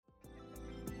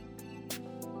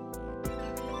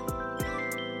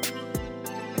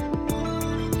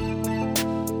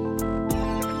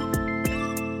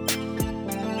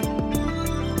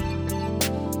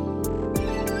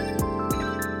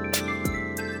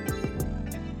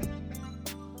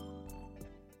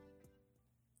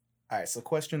All right, so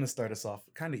question to start us off,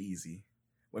 kind of easy.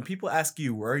 When people ask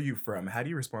you where are you from, how do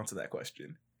you respond to that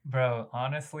question? Bro,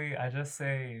 honestly, I just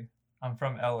say I'm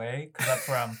from LA because that's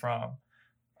where I'm from.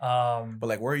 Um, But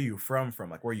like, where are you from? From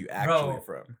like, where are you actually bro,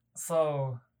 from?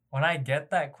 so when I get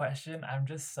that question, I'm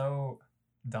just so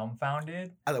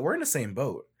dumbfounded. We're in the same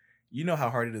boat. You know how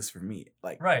hard it is for me.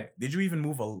 Like, Right. did you even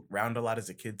move around a lot as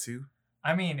a kid too?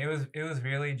 I mean, it was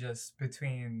really just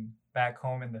between back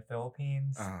home in the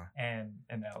Philippines Uh and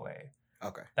in LA. huh.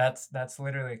 Okay. That's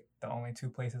literally the only two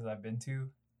places I've been to.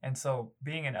 And so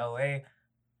being in LA,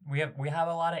 we have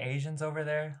a lot of Asians over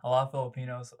there, a lot of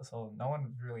Filipinos, so no one's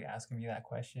really asking me that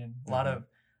question. A lot Hmm.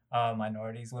 of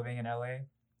minorities living in LA.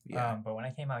 Yeah. But when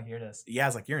I came out here Yeah, I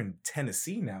was like, you're in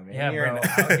Tennessee now, man. yeah, You're in bro,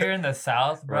 out here in the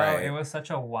South, bro, it right. was such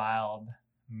a wild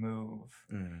move.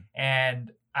 Mm.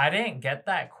 And I didn't get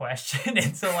that question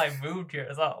until I moved here.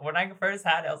 So when I first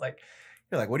had it, I was like,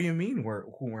 You're like, what do you mean? Where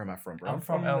am I from, bro? I'm I'm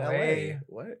from from LA. LA.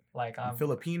 What? Like I'm I'm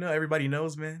Filipino. Everybody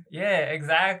knows, man. yeah,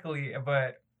 exactly.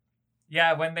 But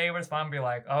yeah, when they respond, be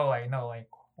like, "Oh, I know, like,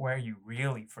 where are you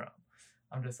really from?"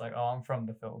 I'm just like, "Oh, I'm from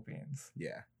the Philippines,"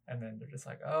 Yeah. and then they're just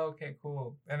like, "Oh, okay,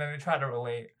 cool," and then they try to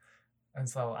relate, and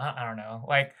so I don't know,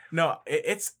 like, No,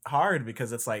 it's hard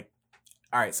because it's like,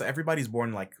 all right, so everybody's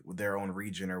born like with their own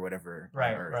region or whatever on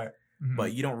right, Earth, right, hmm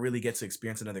but you don't really get to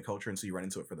experience another culture until you run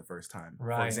into it for the first time. For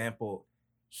right, example,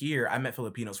 here I met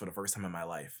Filipinos for the first time in my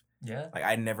life. yeah, Like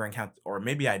I never encountered, or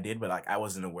maybe I did, but like I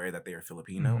wasn't aware that they were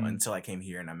Filipino hmm until I came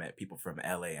here and I met people from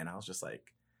LA, and I was just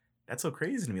like, that's so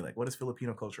crazy to me. Like, what is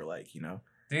Filipino culture like? You know?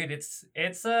 dude, it's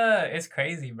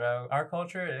crazy, bro. Our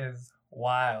culture is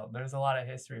wild. There's a lot of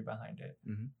history behind it.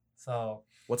 Hmm. So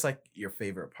What's like your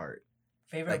favorite part?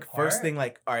 favorite Like first thing, part?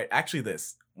 like all right, actually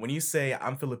this. When you say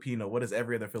I'm Filipino, what is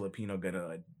every other Filipino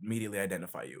gonna immediately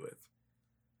identify you with?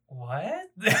 What?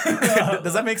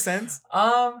 Does that make sense?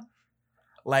 um,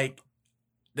 Like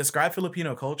describe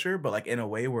Filipino culture, but like in a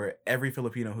way where every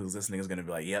Filipino who's listening is gonna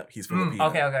be like, "Yep, he's Filipino."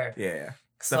 okay, okay. Yeah, yeah.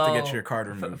 Except to get your So card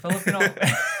removed. Filipino,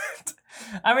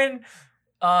 I mean,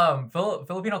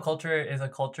 Filipino culture is a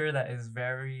culture that is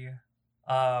very,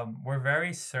 we're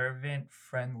very servant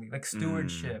friendly, like Mm,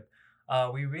 stewardship.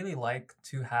 We really like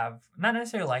to have, not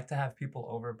necessarily like to have people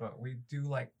over, but we do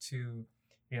like to,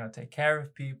 take care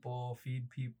of people, feed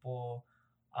people,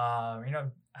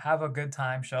 have a good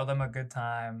time, show them a good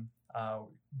time.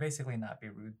 Basically not be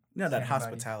rude no, to that anybody.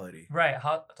 hospitality. Right,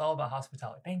 it's all about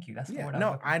hospitality. Thank you. That's the Yeah, word I was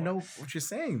no, looking I for. know what you're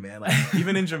saying, man. Like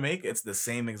even in Jamaica, it's the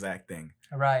same exact thing.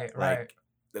 Right, right. Like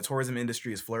the tourism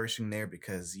industry is flourishing there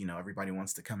because everybody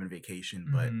wants to come on vacation,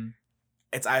 but Mhm.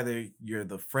 it's either you're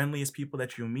the friendliest people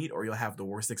that you'll meet or you'll have the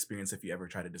worst experience if you ever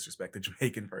try to disrespect a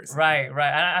Jamaican person. Right,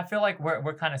 right. And I feel like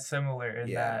we're kind of similar in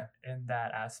Yeah.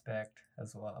 that aspect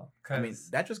as well. I mean, Cause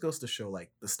that just goes to show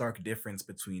like the stark difference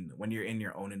between when you're in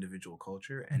your own individual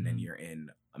culture and then Mhm. you're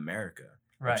in America,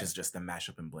 which right, is just a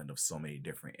mashup and blend of so many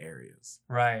different areas.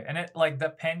 right. And it like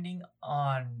depending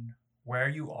on where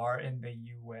you are in the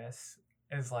US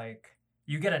is like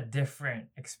you get a different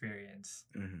experience.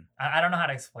 Hmm. I don't know how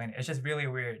to explain it. It's just really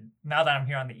weird now that I'm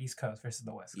here on the East Coast versus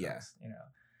the West Yeah. Coast,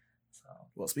 So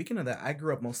Well, speaking of that, I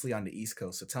grew up mostly on the East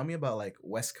Coast. So tell me about like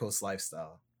West Coast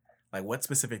lifestyle. Like what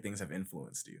specific things have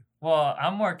influenced you? well,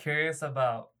 I'm more curious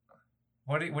about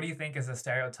what do you think is a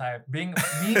stereotype? Being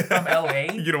me from LA.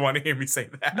 You don't want to hear me say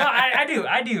that. No,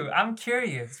 I do. I'm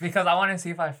curious because I want to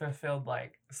see if I fulfilled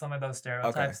like some of those Okay.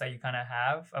 stereotypes that you kind of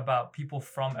have about people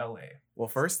from LA. Well,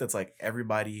 first, it's like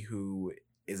everybody who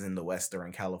is in the West or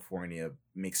in California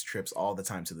makes trips all the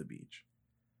time to the beach.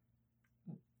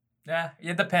 Yeah,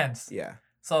 it depends. Yeah.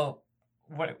 So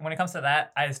when it comes to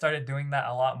that, I started doing that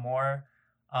a lot more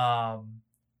um,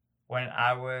 when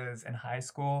I was in high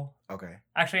school. Okay.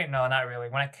 Actually, no, not really.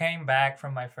 When I came back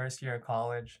from my first year of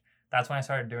college, that's when I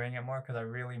started doing it more because I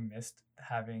really missed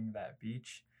having that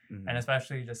beach. And Mhm.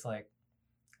 especially just like,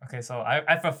 okay, so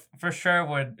I for sure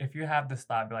would, if you have this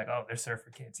thought, be like, oh, there's surf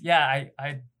for kids. Yeah,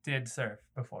 I did surf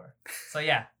before. So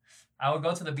yeah, I would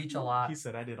go to the beach a lot. He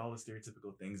said I did all the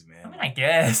stereotypical things, man. I mean, I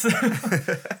guess.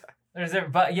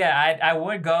 But yeah, I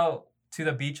would go to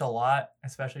the beach a lot,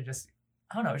 especially just,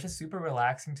 I don't know, it's just super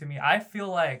relaxing to me. I feel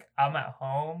like I'm at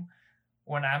home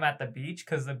when I'm at the beach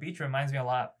because the beach reminds me a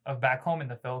lot of back home in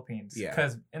the Philippines. Yeah.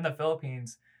 Because in the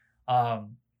Philippines,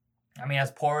 I mean,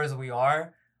 as poor as we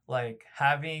are, like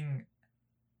having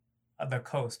the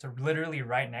coast literally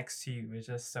right next to you is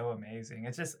just so amazing.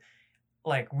 It's just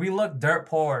like we look dirt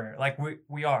poor, like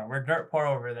we're dirt poor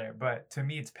over there, but to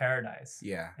me it's paradise.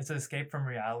 Yeah. It's an escape from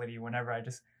reality whenever I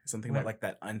just Something about like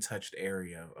that untouched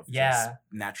area of just yeah,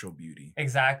 natural beauty.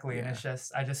 exactly. And Yeah. it's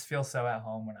just I just feel so at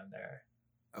home when I'm there.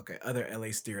 Okay, other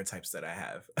LA stereotypes that I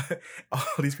have. All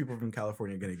these people from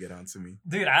California are gonna get on to me.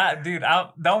 Dude,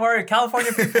 don't worry,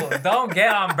 California people, don't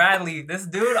get on Bradley. This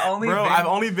dude only. Bro, I've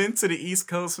only been to the East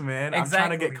Coast, man. Exactly.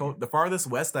 I'm trying to get the farthest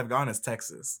west I've gone is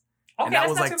Texas. Okay, and that that's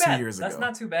was not like too bad. 2 years ago. That's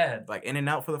not too bad. Like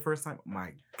In-N-Out for the first time.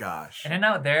 My gosh.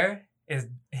 In-N-Out there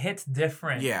hits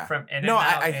different. Yeah. From In-N-Out. No,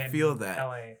 I in feel that.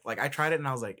 LA. Like I tried it and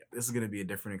I was like, this is gonna be a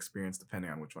different experience depending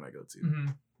on which one I go to. Mm-hmm.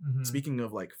 Mm-hmm. Speaking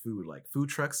of like food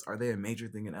trucks, are they a major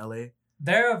thing in LA?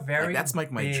 They're a very like, that's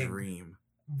like my big dream.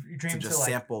 Dream to just like,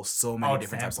 sample so many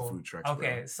different types of food trucks.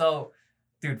 Okay, bro. so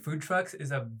dude, food trucks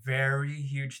is a very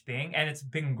huge thing and it's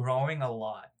been growing a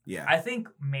lot. Yeah. I think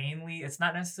mainly it's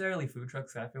not necessarily food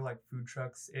trucks. I feel like food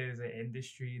trucks is an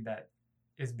industry that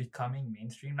is becoming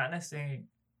mainstream. Not necessarily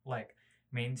like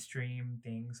mainstream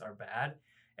things are bad.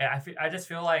 And I just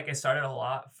feel like it started a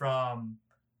lot from,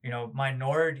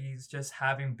 minorities just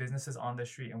having businesses on the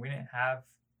street, and we didn't have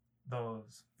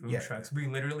those food trucks. We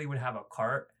literally would have a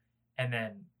cart and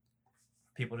then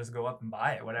people just go up and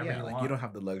buy it, whatever you want. You don't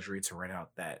have the luxury to rent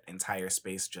out that entire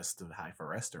space just to hire for a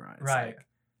restaurant. It's right. Like,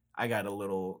 I got a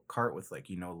little cart with a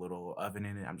little oven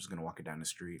in it. I'm just going to walk it down the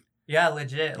street. Yeah,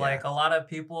 legit. Yeah. Like a lot of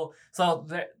people. So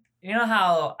you know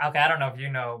how, okay, I don't know if you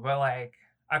know, but like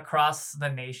across the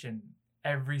nation,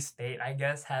 every state, I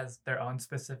guess, has their own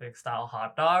specific style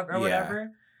hot dog or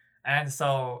whatever. And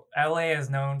so LA is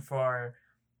known for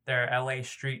their LA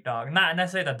street dog. Not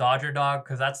necessarily the Dodger dog,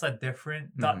 because that's a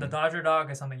different... The Dodger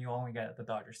dog is something you only get at the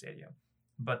Dodger Stadium.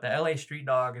 But the LA street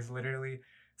dog is literally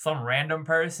some random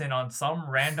person on some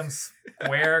random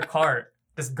square cart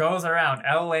just goes around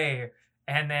LA,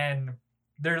 and then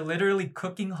they're literally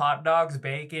cooking hot dogs,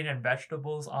 bacon, and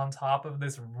vegetables on top of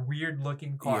this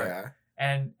weird-looking cart. Yeah.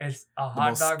 And it's a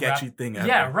hot dog... sketchy thing ever.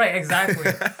 Yeah, right,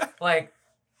 exactly. Like...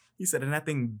 He said, and that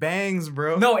thing bangs,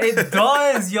 bro. No, it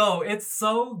does, yo. It's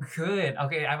so good.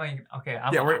 Okay,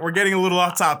 we're getting a little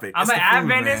off topic. I'm an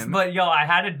Adventist, but yo, I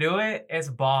had to do it. It's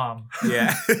bomb.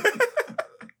 Yeah.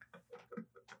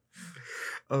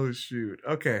 Oh, shoot.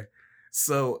 Okay.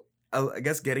 So, I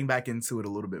guess getting back into it a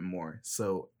little bit more.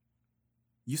 So,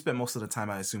 you spent most of the time,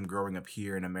 I assume, growing up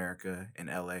here in America, in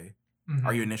LA. Mm-hmm.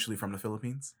 Are you initially from the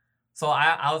Philippines? So,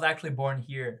 I was actually born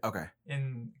here. Okay.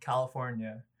 In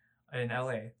California. In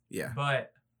LA. Yeah.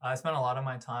 But I spent a lot of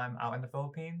my time out in the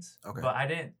Philippines. Okay. But I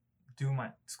didn't do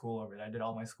my school over there. I did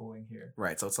all my schooling here.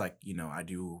 Right. So it's like, I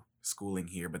do schooling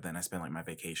here, but then I spend like my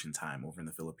vacation time over in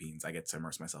the Philippines. I get to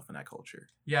immerse myself in that culture.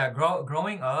 Yeah.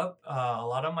 Growing up, a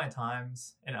lot of my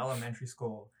times in elementary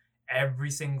school,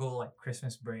 every single like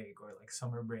Christmas break or like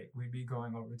summer break, we'd be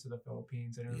going over to the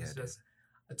Philippines. And it was just,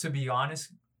 to be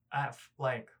honest,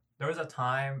 there was a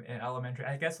time in elementary,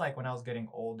 I guess like when I was getting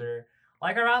older,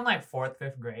 like around like 4th,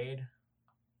 5th grade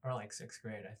or like 6th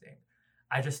grade, I think.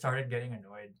 I just started getting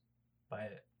annoyed by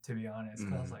it, to be honest.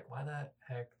 Because I was like, why the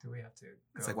heck do we have to go?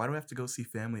 It's like, why do we have to go see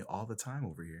family all the time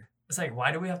over here? It's like,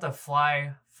 why do we have to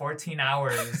fly 14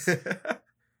 hours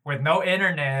with no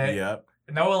internet? Yep.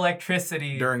 No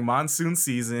electricity. During monsoon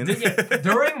season.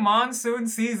 During monsoon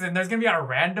season, there's going to be a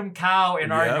random cow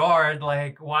in our yard.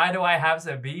 Like, why do I have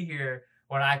to be here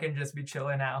when I can just be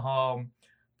chilling at home?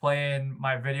 Playing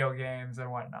my video games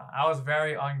and whatnot. I was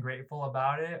very ungrateful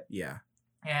about it. Yeah.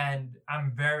 And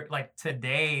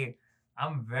today,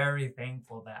 I'm very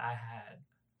thankful that I had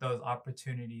those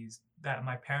opportunities, that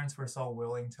my parents were so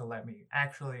willing to let me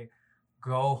actually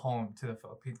go home to the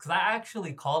Philippines. Because I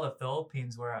actually call the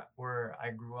Philippines where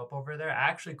I grew up over there, I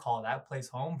actually call that place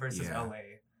home versus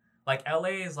LA. Like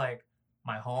LA is like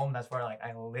my home. That's where like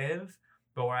I live.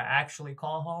 But where I actually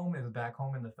call home is back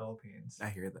home in the Philippines. I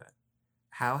hear that.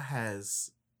 How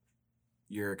has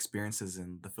your experiences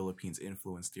in the Philippines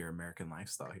influenced your American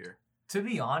lifestyle here? To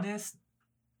be honest,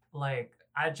 like,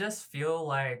 I just feel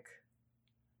like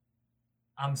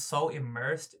I'm so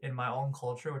immersed in my own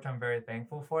culture, which I'm very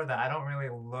thankful for, that I don't really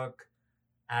look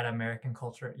at American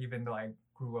culture, even though I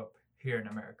grew up here in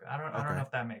America. I don't know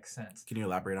if that makes sense. Can you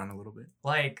elaborate on it a little bit?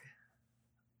 Like,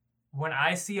 when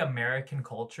I see American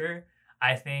culture,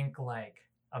 I think, like,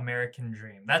 American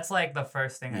dream. That's like the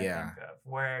first thing I think of,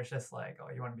 where it's just like, oh,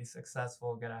 you want to be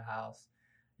successful, get a house,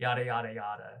 yada yada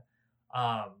yada.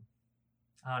 I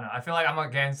don't know. I feel like I'm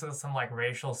against some like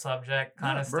racial subject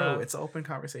kind of stuff. Bro, it's an open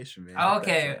conversation, man.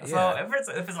 Okay, so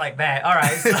if it's like that, all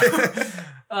right.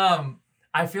 So,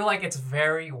 I feel like it's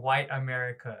very white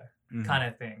America kind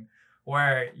of thing,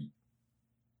 where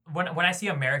when I see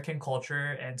American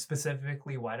culture and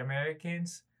specifically white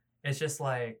Americans, it's just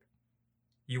like,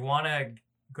 you want to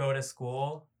go to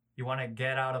school, you want to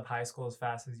get out of high school as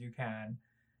fast as you can,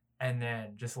 and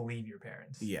then just leave your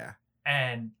parents. Yeah.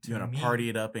 And you want to party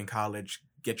it up in college,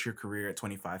 get your career at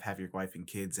 25, have your wife and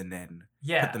kids, and then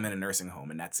Yeah. put them in a nursing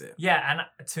home, and that's it. Yeah,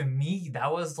 and to me,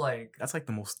 that was like... That's like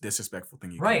the most disrespectful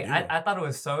thing you Right, can do. I thought it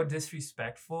was so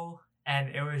disrespectful, and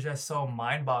it was just so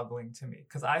mind-boggling to me.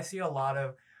 Because I see a lot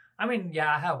of... I mean,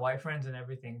 yeah, I have white friends and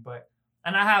everything, but...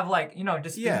 And I have, like, you know,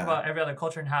 just speaking about every other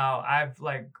culture and how I've,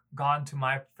 like, gone to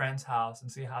my friend's house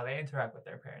and see how they interact with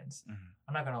their parents. Mm-hmm.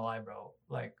 I'm not gonna lie, bro.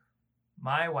 Like,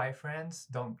 my white friends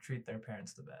don't treat their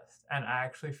parents the best. And I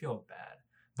actually feel bad.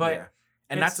 But yeah.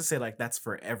 And not to say, like, that's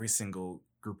for every single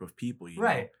group of people, you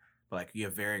know? But, like, you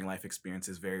have varying life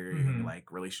experiences, varying,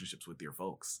 like, relationships with your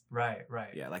folks. Right.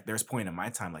 Yeah, like, there's a point in my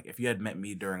time, like, if you had met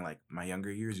me during, like, my younger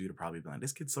years, you'd have probably been like,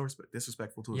 this kid's so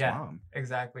disrespectful to his mom.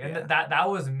 Exactly. And that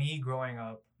was me growing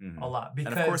up a lot.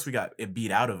 Because, and, of course, we got it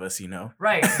beat out of us, you know?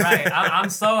 Right. I'm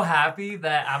so happy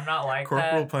that I'm not like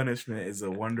Corporal punishment is a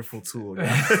wonderful tool.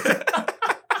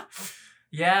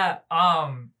 Yeah.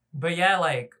 But, yeah,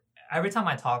 like, every time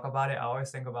I talk about it, I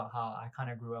always think about how I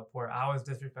kind of grew up where I was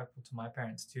disrespectful to my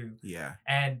parents too. Yeah.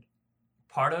 And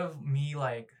part of me,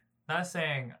 like, not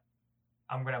saying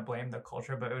I'm going to blame the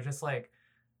culture, but it was just like,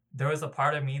 there was a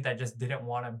part of me that just didn't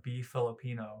want to be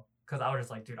Filipino. Because I was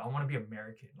just like, dude, I want to be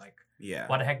American. Like,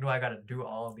 why the heck do I got to do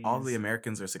all of these? All the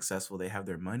Americans are successful. They have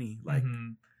their money. Like,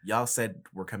 y'all said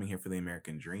we're coming here for the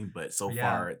American dream, but so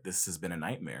far this has been a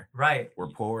nightmare. Right. We're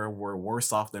poor. We're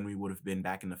worse off than we would have been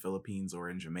back in the Philippines or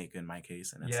in Jamaica in my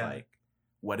case. And it's like,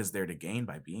 what is there to gain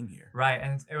by being here? Right.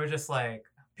 And it was just like,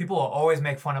 people will always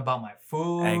make fun about my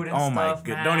food and stuff, my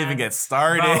god! Don't even get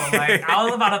started. Bro, like, I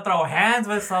was about to throw hands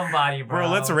with somebody, bro. Bro,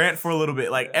 let's rant for a little bit.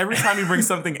 Like, every time you bring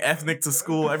something ethnic to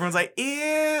school, everyone's like,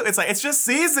 ew. It's like, it's just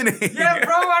seasoning. Yeah,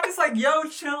 bro. I'm just like, yo,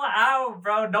 chill out,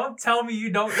 bro. Don't tell me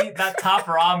you don't eat that top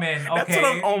ramen,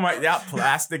 okay? That's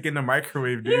plastic in the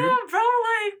microwave, dude. Yeah, bro.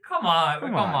 Like, come on.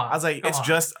 I was like, it's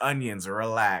just onions.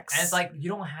 Relax. And it's like, you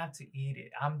don't have to eat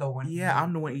it. I'm the one. Yeah,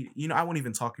 I'm the one eating. You know, I won't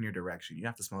even talk in your direction. You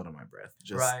have to smell it on my breath.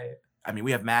 Right. I mean,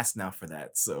 we have masks now for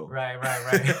that, so. Right.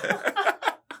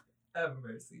 Have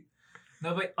mercy.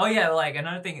 No, but, oh yeah, like,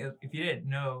 another thing, if you didn't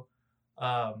know,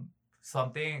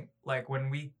 something, like, when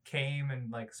we came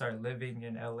and, like, started living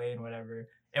in LA and whatever,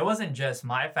 it wasn't just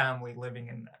my family living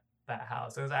in that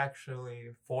house. It was actually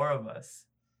 4 of us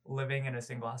living in a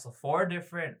single house. So 4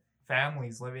 different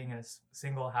families living in a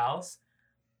single house.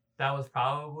 That was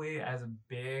probably as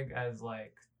big as,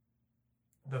 like,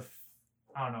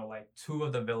 I don't know, like 2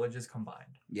 of the villages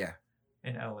combined. Yeah.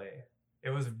 In LA. It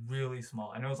was really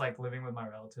small. And it was like living with my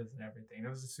relatives and everything. It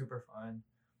was super fun.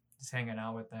 Just hanging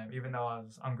out with them, even though I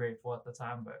was ungrateful at the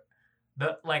time. But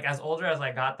as older as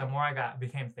I got, the more I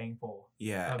became thankful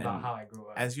about how I grew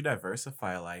up. As you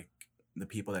diversify, like, the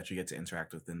people that you get to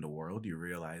interact with in the world, you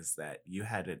realize that you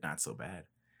had it not so bad.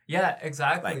 Yeah,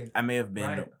 exactly. Like, I may have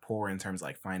been poor in terms of,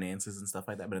 like, finances and stuff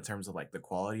like that, but in terms of, like, the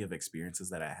quality of experiences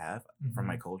that I have from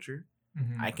my culture,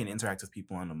 I can interact with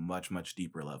people on a much, much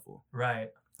deeper level. Right.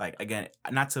 Like, again,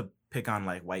 not to pick on,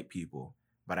 like, white people,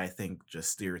 but I think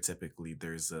just stereotypically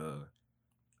there's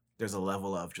a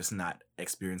level of just not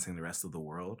experiencing the rest of the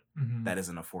world that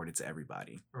isn't afforded to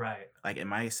everybody. Right. Like, in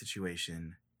my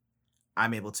situation,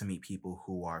 I'm able to meet people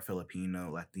who are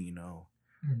Filipino, Latino,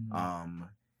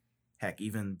 heck,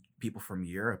 even people from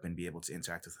Europe, and be able to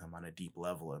interact with them on a deep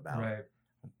level about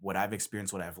what I've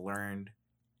experienced, what I've learned.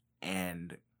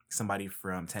 And somebody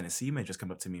from Tennessee may just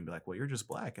come up to me and be like, well, you're just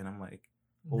black. And I'm like,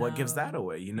 well, what gives that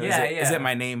away? You know, is it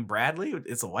my name Bradley?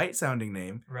 It's a white sounding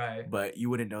name. Right. But you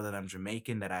wouldn't know that I'm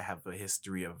Jamaican, that I have a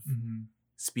history of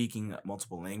speaking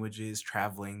multiple languages,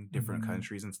 traveling different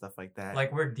countries and stuff like that.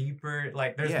 Like, we're deeper.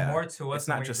 Like, there's more to us. It's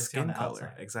not just skin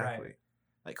color. Exactly. Right.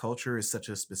 Like, culture is such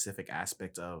a specific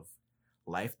aspect of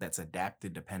life that's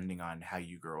adapted depending on how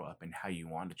you grow up and how you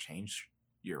want to change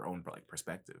your own, like,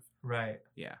 perspective. Right.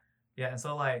 Yeah. Yeah. And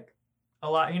so, like, a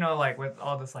lot, you know, like, with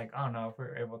all this, like, I don't know if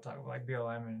we're able to talk about, like,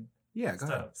 BLM and stuff.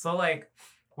 Go ahead. So, like,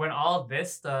 when all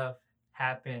this stuff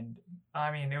happened,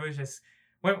 I mean, it was just,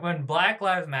 when Black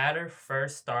Lives Matter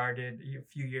first started a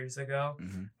few years ago,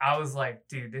 I was like,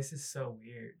 dude, this is so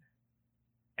weird.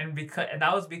 And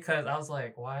that was because I was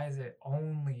like, why is it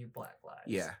only Black lives?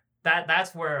 Yeah.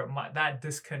 That's where that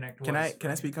disconnect was.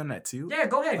 Can I speak on that too? Yeah,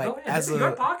 go ahead. Like, go ahead. This is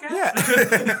your podcast.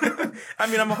 Yeah. I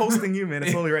mean, I'm hosting you, man.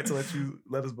 It's only right to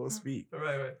let us both speak.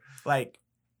 Right. Like,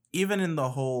 even in the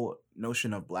whole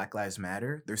notion of Black Lives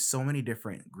Matter, there's so many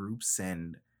different groups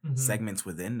and segments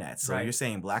within that. So you're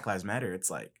saying Black Lives Matter,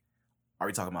 it's like, are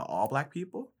we talking about all Black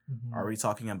people? Are we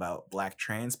talking about Black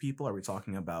trans people? Are we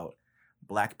talking about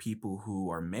Black people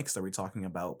who are mixed? Are we talking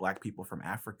about Black people from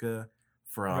Africa,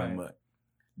 from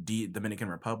the Dominican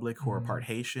Republic who are part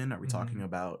Haitian? Are we talking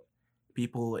about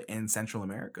people in Central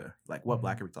America. Like, what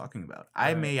black Mhm. are we talking about? I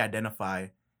Right. may identify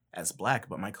as black,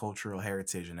 but my cultural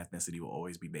heritage and ethnicity will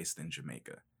always be based in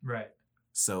Jamaica. Right.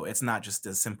 So it's not just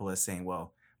as simple as saying,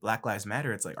 well, Black Lives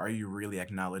Matter. It's like, are you really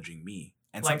acknowledging me?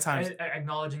 And Like sometimes,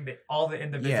 acknowledging all the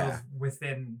individuals yeah,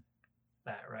 within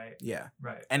that, right? yeah.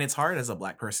 Right. And it's hard as a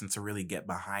black person to really get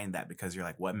behind that because you're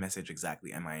like, what message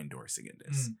exactly am I endorsing in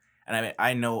this? Mm. And I mean,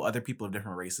 I know other people of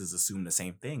different races assume the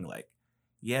same thing. Like,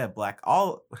 yeah, black,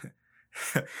 all,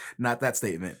 not that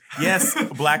statement. Yes,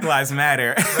 Black Lives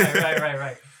Matter.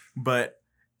 Right. But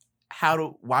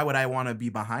why would I want to be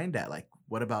behind that? Like,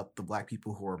 what about the black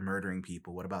people who are murdering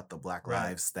people? What about the black Right.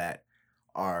 lives that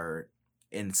are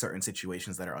in certain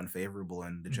situations that are unfavorable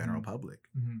in the general public?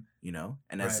 You know?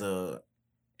 And as a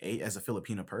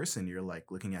Filipino person, you're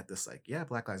like looking at this like, yeah,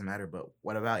 Black Lives Matter, but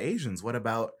what about Asians? What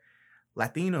about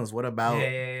Latinos? What about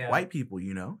white people,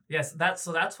 you know? Yes, that's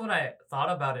what I thought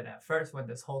about it at first when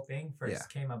this whole thing first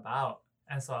came about.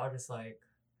 And so I was just like,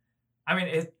 I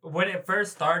mean, when it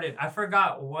first started, I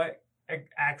forgot what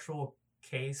actual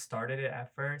case started it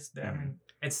at first. I mean,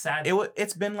 it's sad.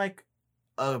 It's been like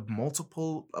a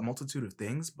multitude of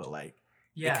things, but like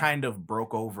it kind of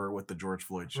broke over with the George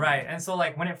Floyd shooting. Right. And so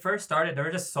like when it first started, there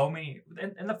were just so many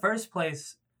in the first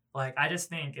place. Like, I just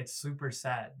think it's super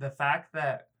sad. The fact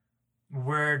that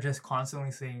we're just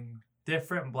constantly seeing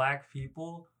different black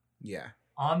people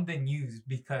on the news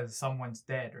because someone's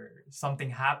dead or something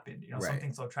happened, you know,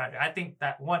 something so tragic. I think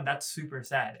that's super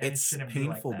sad. And it's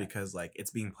painful because like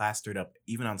it's being plastered up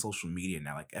even on social media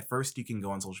now. Like at first you can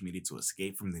go on social media to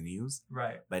escape from the news.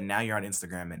 Right. But now you're on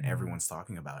Instagram and everyone's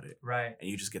talking about it. Right. And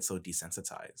you just get so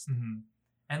desensitized.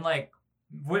 And like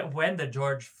when the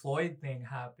George Floyd thing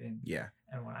happened. Yeah.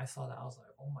 And when I saw that, I was like,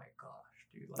 oh my gosh,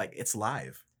 dude. Like it's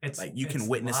live. It's like you can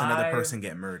witness another person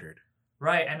get murdered.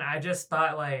 Right. And I just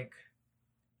thought like,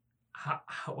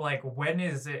 like when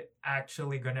is it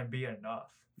actually gonna be enough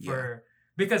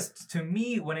because to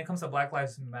me when it comes to Black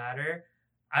Lives Matter,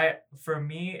 for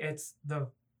me it's the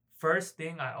first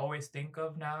thing I always think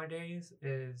of nowadays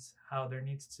is how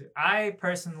I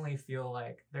personally feel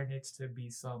like there needs to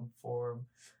be some form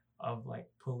of like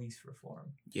police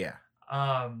reform.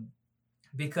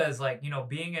 Because like, you know,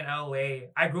 being in LA,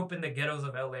 I grew up in the ghettos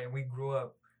of LA and we grew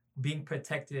up being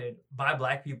protected by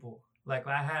black people. Like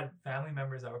I had family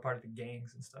members that were part of the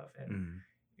gangs and stuff. And,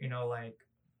 you know, like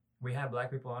we had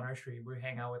black people on our street, we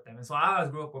hang out with them. And so I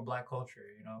always grew up with black culture,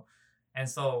 you know? And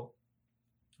so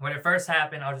when it first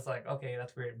happened, I was just like, okay,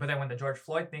 that's weird. But then when the George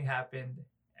Floyd thing happened,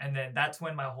 and then that's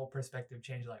when my whole perspective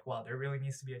changed. Like, wow, there really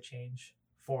needs to be a change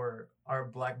for our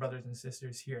black brothers and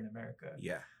sisters here in America.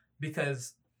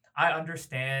 Because I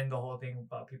understand the whole thing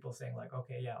about people saying like,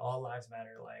 okay, yeah, all lives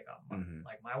matter. Like,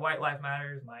 like my white life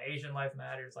matters, my Asian life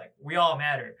matters. Like we all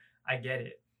matter. I get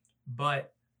it.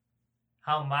 But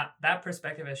how that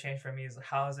perspective has changed for me is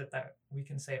how is it that we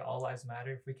can say all lives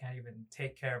matter if we can't even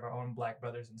take care of our own black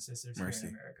brothers and sisters here in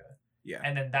America?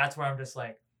 And then that's where I'm just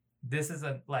like, this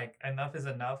isn't like enough is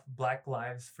enough. Black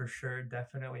lives for sure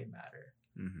definitely matter.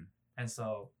 And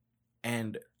so,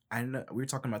 and I know we were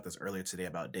talking about this earlier today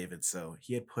about David. So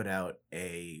he had put out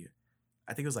I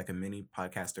think it was like a mini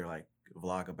podcast or like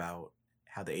vlog about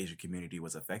how the Asian community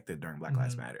was affected during Black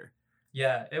Lives Matter.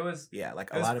 Yeah, it was. Yeah,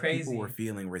 like a lot of people were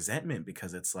feeling resentment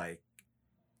because it's like,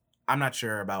 I'm not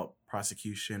sure about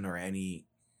prosecution or any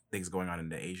things going on in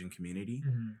the Asian community,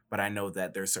 but I know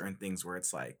that there's certain things where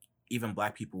it's like, even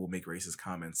black people will make racist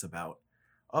comments about,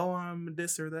 oh, I'm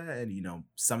this or that, and you know,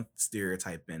 some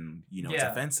stereotype and you know, it's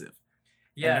offensive.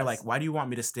 And they're like, why do you want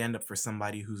me to stand up for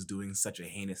somebody who's doing such a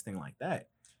heinous thing like that?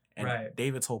 And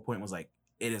David's whole point was like,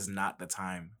 it is not the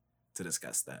time to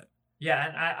discuss that. Yeah,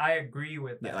 and I agree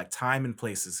with that. Yeah, like time and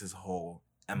place is his whole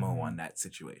MO on that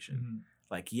situation.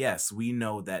 Like, yes, we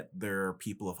know that there are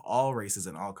people of all races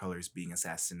and all colors being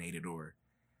assassinated or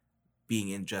being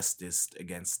injusticed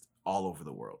against all over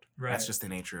the world. That's just the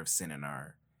nature of sin in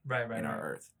our our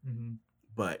earth.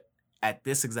 But at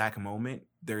this exact moment,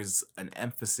 there's an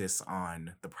emphasis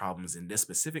on the problems in this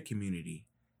specific community.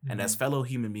 And as fellow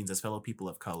human beings, as fellow people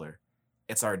of color,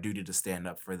 it's our duty to stand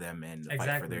up for them and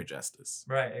fight for their justice.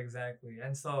 Right, exactly.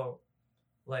 And so,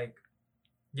 like,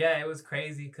 yeah, it was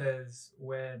crazy because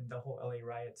when the whole LA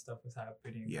riot stuff was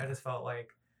happening, I just felt like...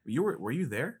 Were you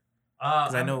there?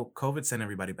 Because I know COVID sent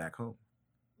everybody back home.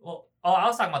 Well, I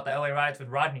was talking about the LA riots with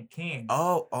Rodney King.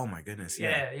 Oh my goodness!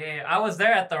 Yeah. I was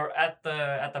there at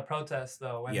the protest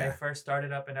though when they first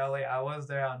started up in LA. I was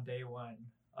there on day one.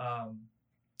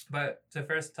 But to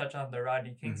first touch on the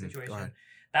Rodney King situation,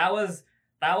 that was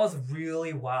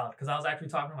really wild because I was actually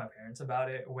talking to my parents about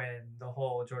it when the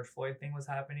whole George Floyd thing was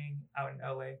happening out in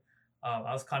LA.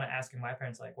 I was kind of asking my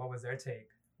parents like, what was their take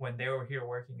when they were here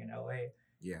working in LA,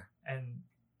 Yeah. and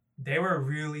they were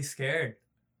really scared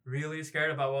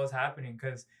about what was happening,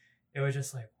 because it was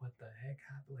just like, what the heck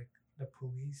happened? Like, the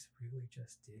police really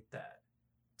just did that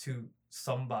to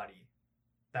somebody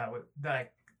that would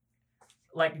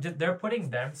like they're putting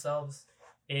themselves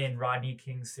in Rodney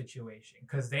King's situation,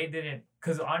 because they didn't,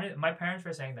 because on it, my parents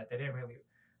were saying that they didn't really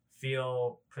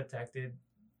feel protected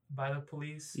by the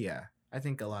police. Yeah. I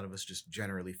think a lot of us just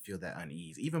generally feel that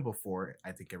unease, even before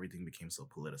I think everything became so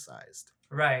politicized.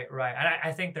 Right. And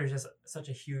I think there's just such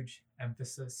a huge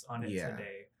emphasis on it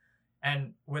today.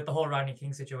 And with the whole Rodney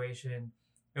King situation,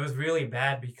 it was really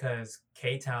bad because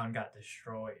K-Town got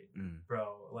destroyed,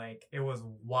 bro. Like, it was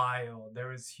wild. There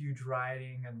was huge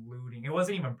rioting and looting. It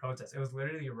wasn't even protest. It was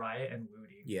literally riot and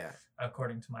looting. Yeah.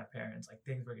 According to my parents, like,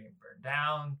 things were getting burned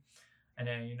down. And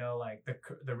then, you know, like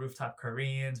the rooftop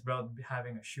Koreans, bro,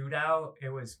 having a shootout. It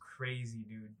was crazy,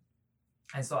 dude.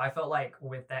 And so I felt like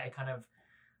with that, it kind of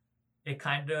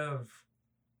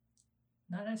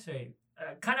not necessarily,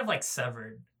 kind of like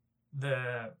severed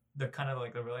the kind of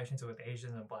like the relationship with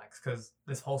Asians and Blacks, because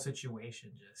this whole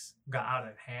situation just got out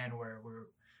of hand, where we're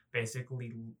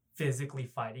basically physically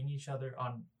fighting each other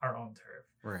on our own turf.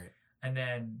 Right. And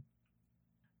then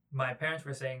my parents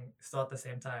were saying still at the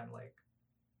same time, like,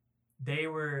 they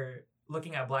were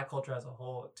looking at Black culture as a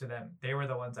whole. To them, they were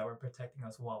the ones that were protecting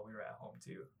us while we were at home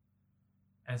too.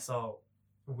 And so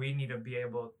we need to be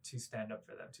able to stand up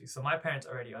for them too. So my parents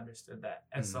already understood that.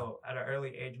 And so at an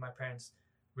early age, my parents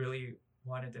really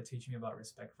wanted to teach me about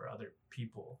respect for other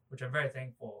people, which I'm very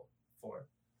thankful for.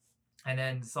 And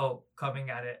then so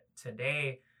coming at it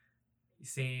today,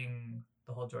 seeing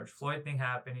the whole George Floyd thing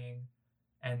happening,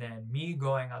 and then me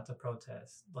going out to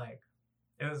protest, like,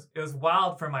 it was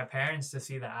wild for my parents to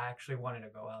see that I actually wanted to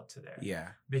go out to there. Yeah.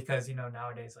 Because, you know,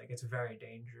 nowadays, like, it's very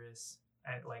dangerous,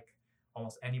 and like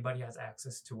almost anybody has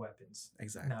access to weapons.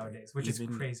 Exactly. Nowadays, which is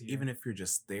crazy. Even if you're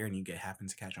just there and you happen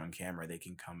to catch on camera, they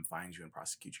can come find you and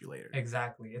prosecute you later.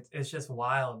 Exactly. It's just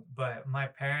wild. But my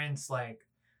parents, like,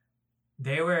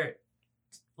 they were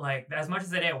like, as much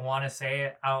as they didn't want to say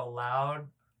it out loud,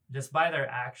 just by their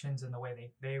actions and the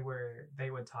way they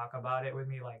would talk about it with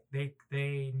me, like,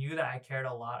 they knew that I cared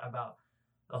a lot about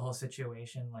the whole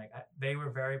situation. Like, they were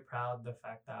very proud of the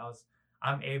fact that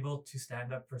I'm able to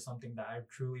stand up for something that I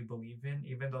truly believe in,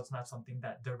 even though it's not something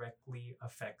that directly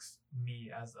affects me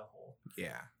as a whole.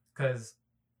 Yeah. Because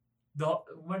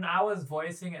when I was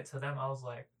voicing it to them, I was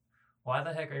like, why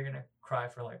the heck are you gonna cry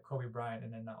for like Kobe Bryant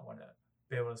and then not want to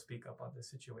be able to speak up on this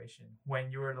situation,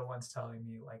 when you were the ones telling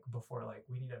me, like, before, like,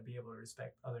 we need to be able to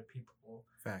respect other people.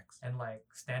 Facts. And like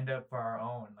stand up for our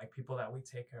own, like, people that we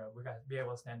take care of, we got to be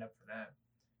able to stand up for them.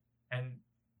 And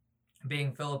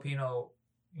being Filipino,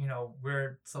 you know,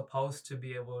 we're supposed to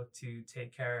be able to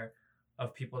take care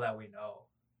of people that we know.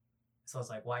 So it's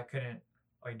like, why couldn't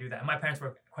I do that? And my parents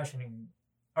were questioning,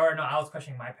 or no, I was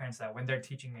questioning my parents that when they're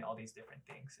teaching me all these different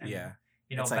things. And, yeah.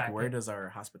 You know, it's like, where does our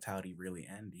hospitality really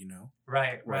end, you know?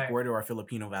 Right. Like, where do our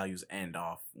Filipino values end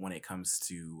off when it comes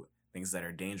to things that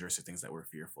are dangerous or things that we're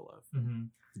fearful of? Mm-hmm.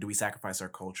 Do we sacrifice our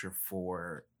culture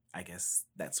for, I guess,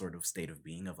 that sort of state of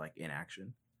being, of like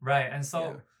inaction? Right. And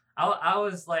so I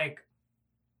was like,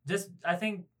 I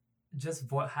think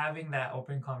having that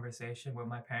open conversation with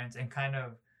my parents and kind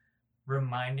of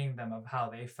reminding them of how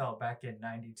they felt back in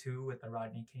 92 with the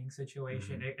Rodney King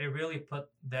situation, it really put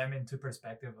them into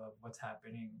perspective of what's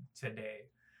happening today.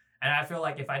 And I feel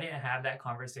like if I didn't have that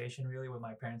conversation really with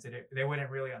my parents, they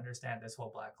wouldn't really understand this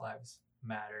whole Black Lives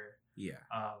Matter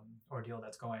ordeal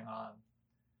that's going on.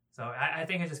 So I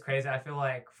think it's just crazy. I feel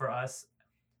like for us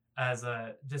as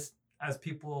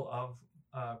people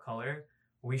of color,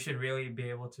 we should really be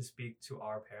able to speak to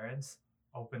our parents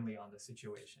openly on the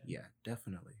situation. Yeah,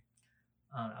 definitely.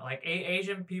 I don't know, like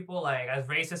Asian people, like, as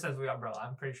racist as we are, bro,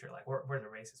 I'm pretty sure like we're the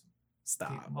racist.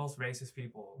 Most racist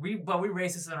people. But we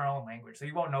racist in our own language, so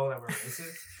you won't know that we're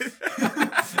racist.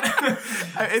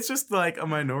 It's just like a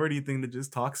minority thing to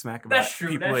just talk smack about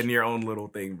people in your own little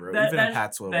thing, bro. Even in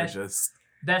Patswell, we're just.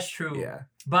 That's true. Yeah.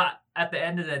 But at the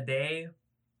end of the day,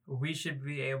 we should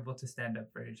be able to stand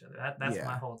up for each other. That's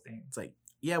my whole thing. It's like,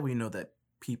 yeah, we know that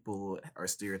people are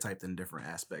stereotyped in different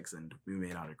aspects, and we may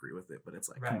not agree with it, but it's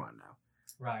like, come on now.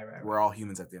 Right. We're all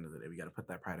humans at the end of the day. We got to put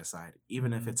that pride aside,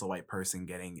 even if it's a white person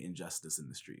getting injustice in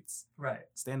the streets. Right.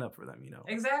 Stand up for them, you know.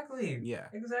 Exactly. Yeah.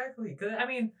 Exactly. Because I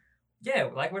mean, yeah,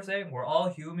 like we're saying, we're all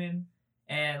human,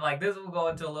 and like this will go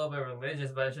into a little bit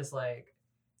religious, but it's just like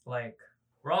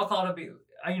we're all called to be,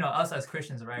 you know, us as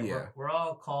Christians, right? Yeah. We're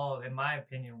all called, in my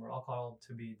opinion, we're all called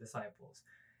to be disciples,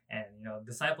 and you know,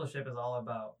 discipleship is all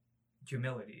about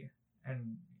humility,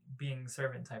 and being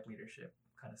servant type leadership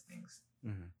kind of things.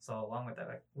 Mm-hmm. So along with that,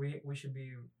 like we should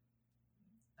be.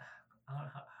 I don't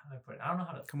know how do I put it. I don't know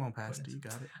how to. Come on, pastor, you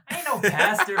got it. I ain't no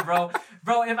pastor, bro.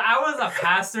 Bro, if I was a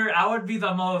pastor, I would be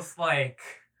the most like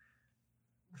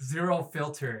zero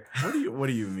filter. What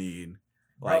do you mean?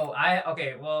 Bro,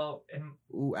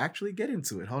 Ooh, actually get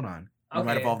into it. Hold on. We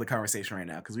might evolve the conversation right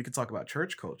now because we could talk about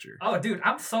church culture. Oh, dude,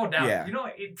 I'm so down. Yeah. You know,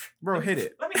 bro, hit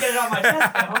it. Let me get it on my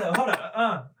chest. Hold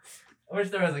on. I wish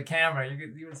there was a camera.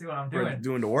 You would see what I'm doing. We're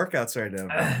doing the workouts right now.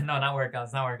 No, not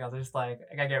workouts. It's just like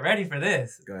I gotta get ready for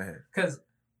this. Go ahead. Because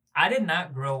I did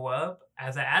not grow up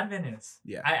as an Adventist.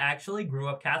 Yeah. I actually grew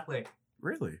up Catholic.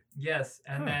 Really? Yes,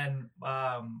 and then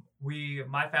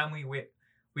my family we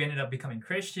ended up becoming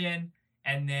Christian,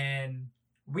 and then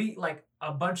we like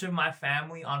a bunch of my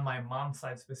family on my mom's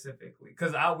side specifically,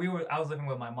 because I was living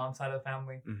with my mom's side of the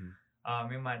family. Mm-hmm.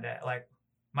 Me and my dad, like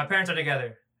my parents are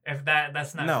together. If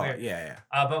that's not clear. Yeah.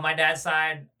 But my dad's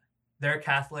side, they're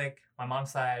Catholic. My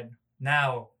mom's side,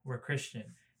 now we're Christian.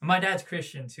 And my dad's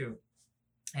Christian too.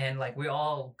 And like we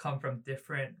all come from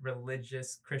different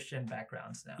religious Christian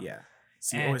backgrounds now. Yeah.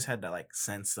 So you always had that like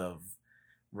sense of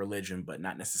religion, but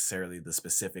not necessarily the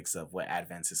specifics of what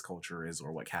Adventist culture is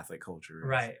or what Catholic culture is.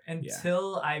 Right.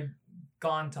 Until I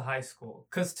gone to high school.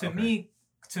 Because to me,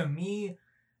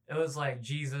 it was like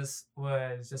Jesus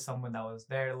was just someone that was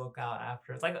there to look out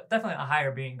after us. Like definitely a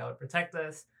higher being that would protect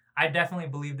us. I definitely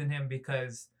believed in him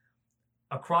because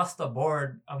across the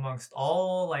board amongst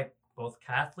all like both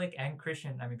Catholic and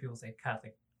Christian, I mean people say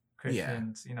Catholic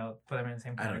Christians, you know, put them in the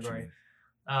same category.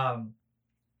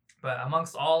 But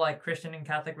amongst all like Christian and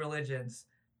Catholic religions,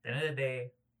 at the end of the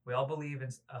day, we all believe in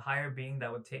a higher being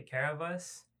that would take care of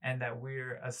us and that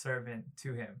we're a servant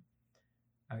to him.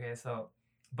 Okay, so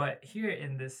but here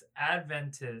in this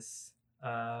Adventist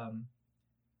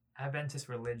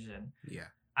religion,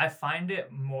 I find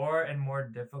it more and more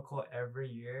difficult every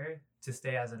year to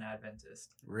stay as an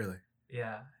Adventist. Really?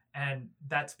 Yeah. And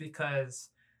that's because,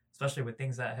 especially with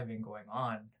things that have been going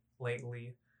on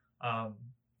lately,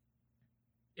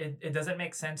 it doesn't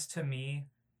make sense to me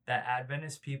that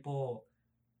Adventist people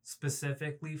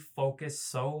specifically focus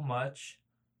so much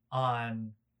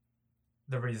on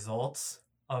the results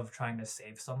of trying to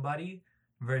save somebody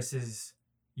versus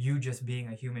you just being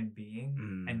a human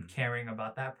being and caring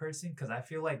about that person. Because I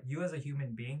feel like you as a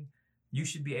human being, you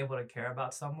should be able to care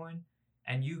about someone,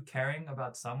 and you caring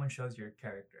about someone shows your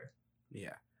character.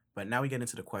 Yeah. But now we get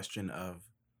into the question of,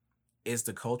 is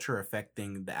the culture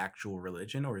affecting the actual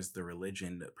religion, or is the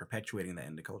religion perpetuating that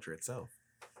in the culture itself?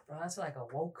 Bro, that's like a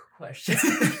woke question.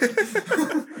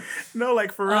 No,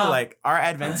 like for real, like are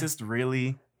Adventists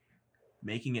really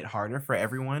making it harder for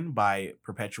everyone by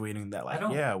perpetuating that? Like,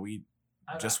 we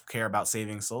just care about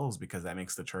saving souls because that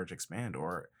makes the church expand,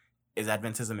 or is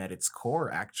Adventism at its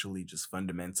core actually just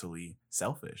fundamentally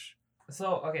selfish?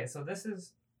 So this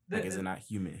is like, is it not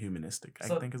humanistic? I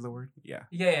think is the word. Yeah.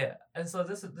 Yeah. And so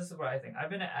this is what I think. I've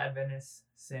been an Adventist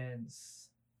since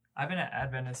I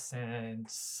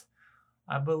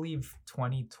believe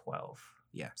 2012.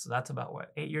 Yeah. So that's about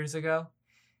what, 8 years ago?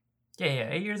 Yeah,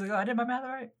 8 years ago. I did my math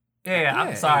right. Yeah.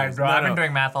 I'm sorry, bro. I've been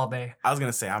doing math all day. I was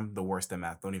gonna say I'm the worst at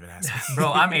math. Don't even ask me.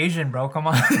 Bro, I'm Asian, bro. Come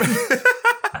on.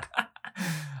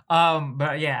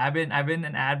 But yeah, I've been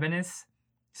an Adventist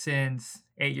since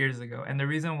 8 years ago, and the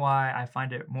reason why I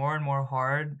find it more and more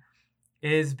hard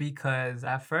is because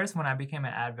at first when I became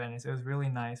an Adventist, it was really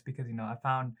nice because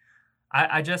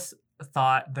I just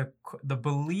thought the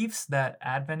beliefs that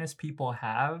Adventist people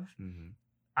have. Mm-hmm.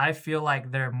 I feel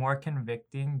like they're more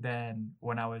convicting than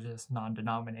when I was just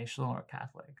non-denominational or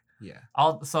Catholic. Yeah.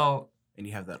 And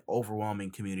you have that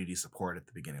overwhelming community support at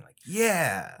the beginning, like,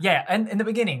 yeah. Yeah, and in the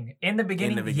beginning,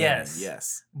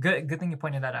 yes. Good thing you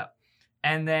pointed that out.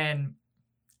 And then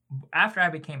after I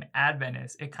became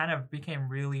Adventist, it kind of became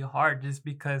really hard just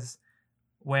because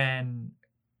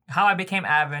how I became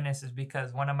Adventist is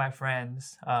because one of my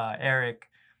friends, Eric,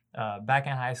 back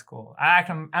in high school,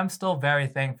 I'm still very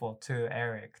thankful to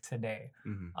Eric today,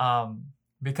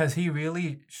 because he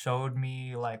really showed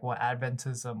me like what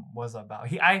Adventism was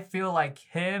about. I feel like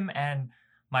him and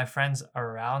my friends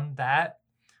around that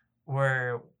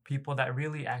were people that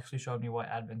really actually showed me what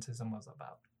Adventism was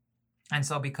about. And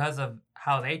so because of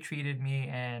how they treated me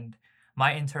and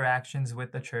my interactions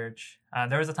with the church,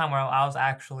 there was a time where I was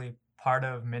actually part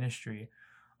of ministry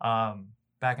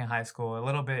back in high school, a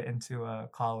little bit into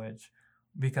college,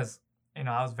 because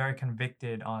I was very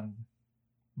convicted on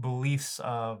beliefs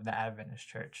of the Adventist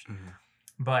church.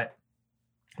 But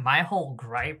my whole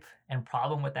gripe and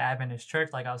problem with the Adventist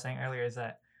church, like I was saying earlier, is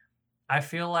that I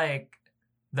feel like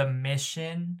the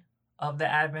mission of the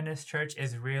Adventist church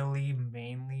is really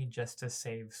mainly just to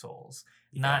save souls,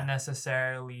 Yeah. not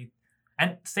necessarily.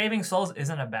 And saving souls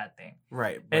isn't a bad thing.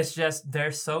 Right. It's just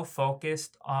they're so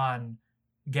focused on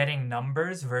getting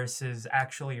numbers versus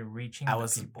actually reaching I the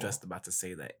was people. just about to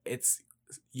say that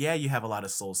you have a lot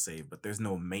of souls saved, but there's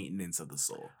no maintenance of the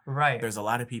soul. Right. There's a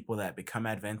lot of people that become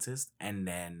Adventist and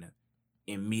then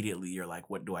immediately you're like,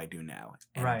 what do I do now?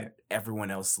 And Right.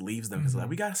 everyone else leaves them because like,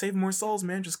 we gotta save more souls,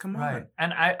 man. Just come Right. on.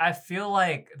 And I feel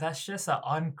like that's just an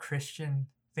unchristian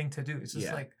thing to do. It's just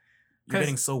Yeah. like You're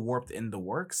getting so warped in the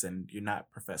works and you're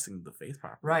not professing the faith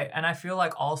properly. right. And I feel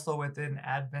like also within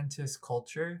Adventist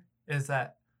culture is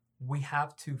that we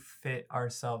have to fit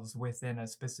ourselves within a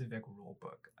specific rule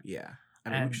book. Yeah. I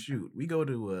mean, And- we go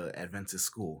to a Adventist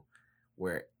school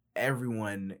where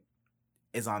everyone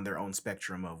is on their own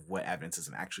spectrum of what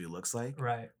Adventism actually looks like,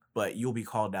 Right. but you'll be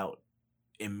called out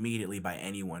immediately by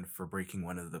anyone for breaking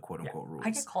one of the quote unquote rules. I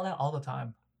get called out all the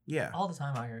time. Yeah. All the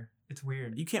time out here. It's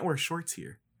weird. You can't wear shorts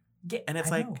here. And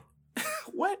it's I like, know.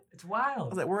 what? It's I wild.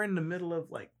 was like, we're in the middle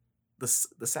of like the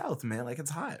South, man. Like,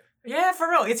 it's hot. Yeah, for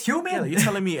real. It's human. Yeah, you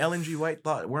telling me Ellen G. White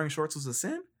thought wearing shorts was a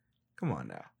sin? Come on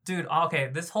now. Dude, okay,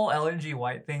 this whole Ellen G.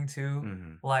 White thing too,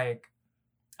 Mhm. like,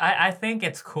 I think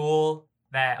it's cool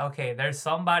that, okay, there's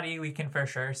somebody we can for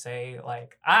sure say,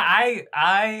 like,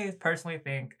 I personally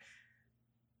think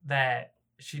that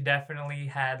she definitely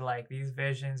had, like, these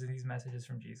visions and these messages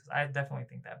from Jesus. I definitely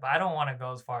think that. But I don't want to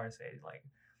go as far as say, like,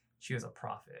 she was a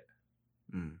prophet.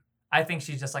 Mm. I think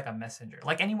she's just like a messenger,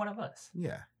 like any one of us.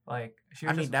 Yeah. Like, she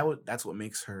I was mean, just, that's what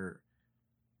makes her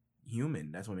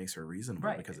human. That's what makes her reasonable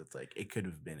Right. because it's like, it could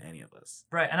have been any of us.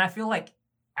 right. And I feel like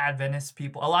Adventist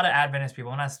people, a lot of Adventist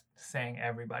people, I'm not saying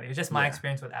everybody, it's just my Yeah.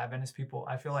 experience with Adventist people.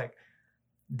 I feel like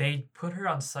they put her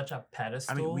on such a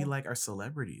pedestal. I mean, we like our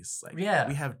celebrities. Like, Yeah.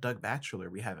 we have Doug Batchelor,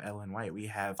 we have Ellen White, we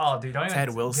have Oh, dude, don't Ted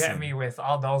even Wilson. get me with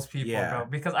all those people, Yeah. bro.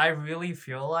 Because I really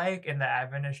feel like in the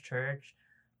Adventist church,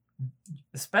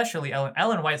 especially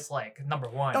Ellen White's like number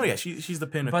one. Oh yeah, she's the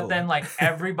pinnacle. But then like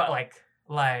everybody,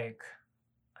 like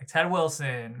Ted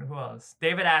Wilson, who else?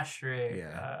 David Ashtray.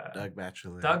 yeah, Doug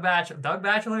Batchelor. Doug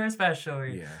Batchelor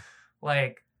especially. Yeah.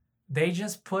 Like they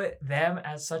just put them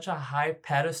at such a high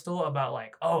pedestal about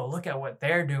like, oh, look at what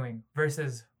they're doing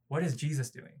versus what is Jesus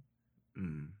doing?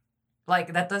 Mm.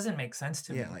 Like that doesn't make sense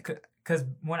to Yeah, me. like- Because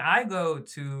when I go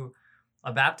to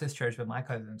a Baptist church with my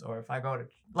cousins, or if I go to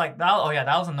like that, oh yeah,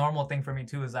 that was a normal thing for me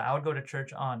too. Is that I would go to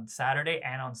church on Saturday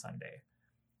and on Sunday.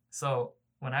 So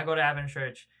when I go to Advent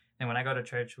church and when I go to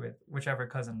church with whichever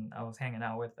cousin I was hanging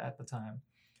out with at the time,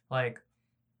 like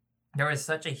there was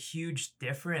such a huge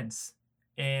difference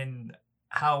in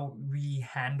how we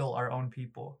handle our own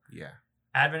people. Yeah.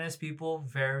 Adventist people,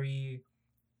 very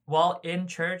well in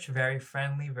church, very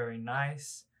friendly, very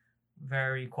nice,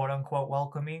 very quote unquote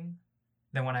welcoming.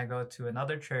 Then when I go to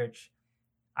another church,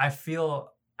 I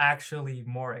feel actually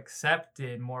more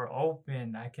accepted, more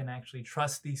open. I can actually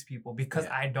trust these people because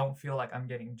Yeah. I don't feel like I'm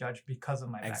getting judged because of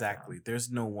my Exactly. background. There's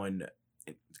no one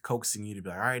coaxing you to be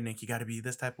like, all right, Nick, you got to be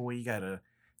this type of way. You got to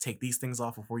take these things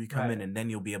off before you come in, Right. and then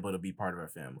you'll be able to be part of our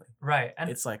family. Right. And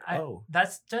It's like,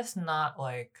 that's just not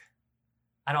like,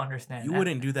 I don't understand. you And-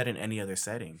 wouldn't do that in any other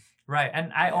setting. Right.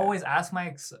 And I Yeah. always ask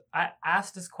I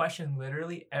ask this question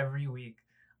literally every week.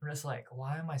 I'm just like,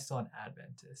 why am I still an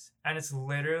Adventist? And it's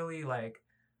literally like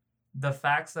the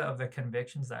facts of the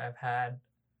convictions that I've had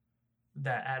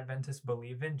that Adventists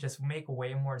believe in just make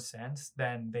way more sense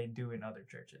than they do in other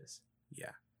churches.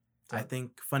 Yeah. So- I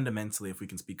think fundamentally, if we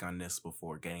can speak on this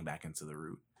before getting back into the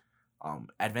root,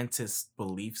 Adventist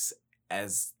beliefs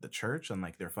as the church and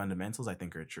like their fundamentals, I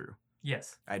think are true.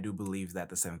 Yes. I do believe that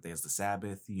the seventh day is the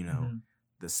Sabbath, you know, Mhm.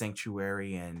 the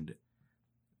sanctuary and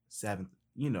seventh,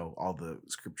 you know, all the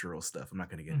scriptural stuff. I'm not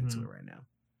going to get into Mhm. it right now.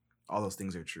 All those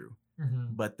things are true.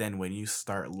 Mhm. But then when you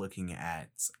start looking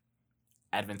at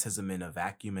Adventism in a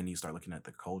vacuum and you start looking at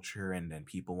the culture and then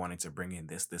people wanting to bring in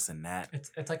this, and that.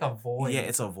 It's like a void. Yeah,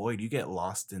 it's a void. You get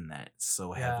lost in that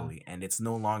so Yeah. heavily. And it's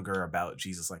no longer about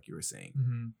Jesus, like you were saying.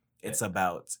 Mhm. It's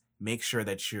about make sure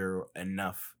that you're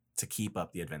enough to keep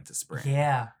up the Adventist brand.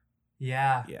 Yeah.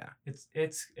 Yeah. Yeah.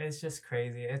 It's just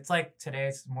crazy. It's like today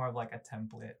it's more of like a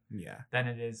template Yeah. than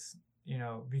it is,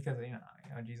 because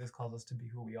Jesus calls us to be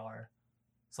who we are.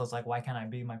 So it's like, why can't I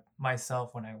be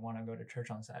myself when I want to go to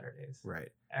church on Saturdays?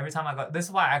 Right. Every time I go, this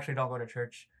is why I actually don't go to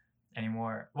church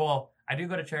anymore. Well, I do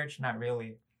go to church, not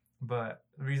really, but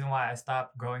the reason why I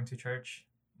stopped going to church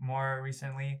more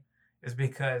recently is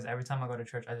because every time I go to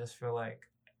church, I just feel like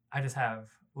I just have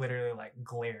literally like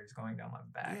glares going down my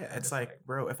back. Yeah, I'm it's just like,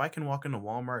 bro, if I can walk into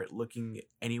Walmart looking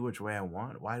any which way I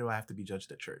want, why do I have to be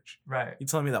judged at church? right. You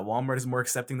telling me that Walmart is more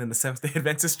accepting than the Seventh Day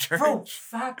Adventist Church? Bro,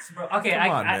 facts, bro. Okay, Come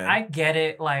on, man. I get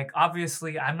it. Like,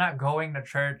 obviously, I'm not going to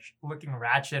church looking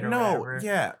ratchet or No, whatever.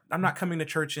 yeah, I'm not coming to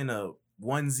church in a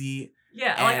onesie.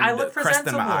 Yeah, like I and look crest in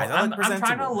presentable. my eyes. I look I'm trying to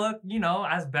presentable.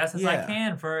 look, as best as I Yeah.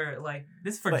 can for like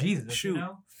this for But Jesus, shoot,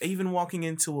 even walking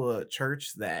into a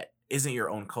church that isn't your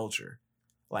own culture.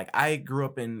 Like, I grew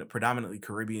up in predominantly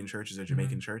Caribbean churches or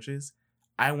Jamaican churches.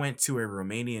 I went to a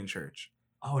Romanian church.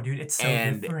 Oh, dude, it's so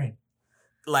And, different.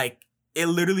 Like, it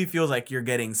literally feels like you're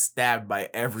getting stabbed by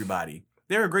everybody.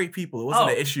 They were great people. It wasn't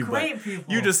an issue, but people.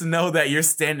 you just know that you're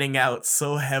standing out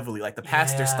so heavily. Like, the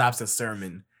pastor Yeah. stops a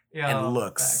sermon and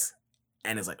looks facts.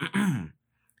 and is like,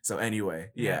 so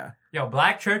anyway, yeah. Yo,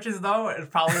 black churches though is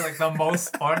probably like the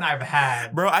most fun I've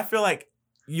had. Bro, I feel like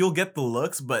you'll get the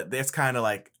looks, but it's kind of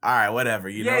like, all right, whatever.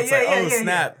 You know, Yeah, it's yeah, like, yeah, oh, yeah,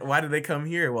 snap. Why did they come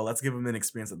here? Well, let's give them an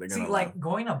experience that they're going See, to like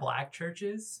going to black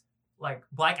churches, like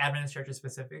black Adventist churches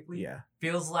specifically, Yeah.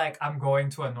 feels like I'm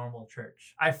going to a normal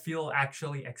church. I feel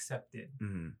actually accepted.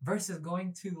 hmm Versus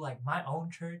going to like my own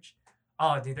church.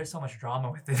 Oh, dude, there's so much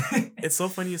drama with it. It's so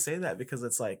funny you say that because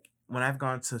it's like when I've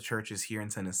gone to churches here in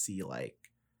Tennessee, like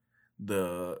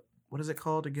what is it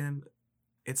called again?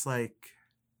 It's like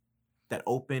that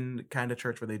open kind of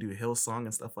church where they do Hillsong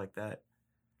and stuff like that.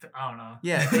 I don't know.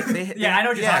 Yeah, yeah, I know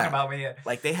what you're talking about, but yeah.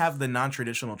 Like they have the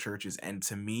non-traditional churches, and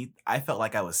to me, I felt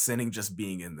like I was sinning just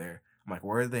being in there. I'm like,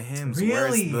 where are the hymns?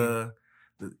 Really? Where's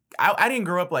the I didn't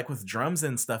grow up like with drums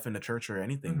and stuff in the church or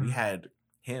anything. We had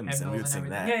hymns and we would sing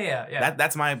that. Yeah.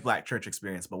 That's my black church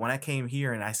experience. But when I came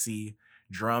here and I see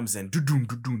drums and do-doon,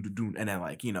 do-doon, do-doon, and then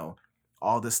like,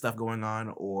 all this stuff going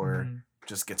on or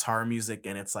just guitar music,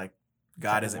 and it's like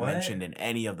God isn't mentioned in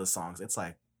any of the songs. It's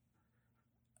like,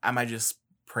 am I just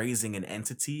praising an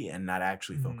entity and not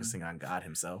actually focusing on God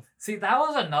himself? See, that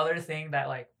was another thing that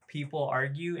like people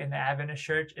argue in the Adventist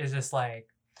church is just like,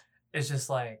 it's just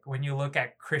like when you look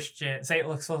at Christian, say it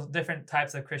looks so different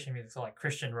types of Christian music, so like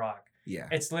Christian rock. Yeah.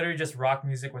 It's literally just rock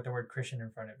music with the word Christian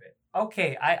in front of it.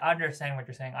 Okay, I understand what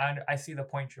you're saying. I see the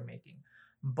point you're making.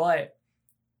 But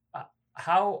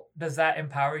how does that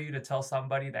empower you to tell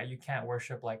somebody that you can't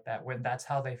worship like that when that's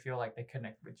how they feel like they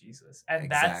connect with Jesus? And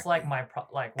that's like my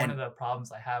one of the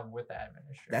problems I have with the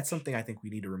Adventist church. That's something I think we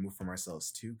need to remove from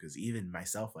ourselves too, because even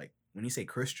myself, like when you say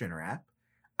Christian rap,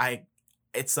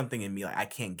 it's something in me like I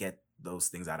can't get those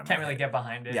things out of my Can't really head. get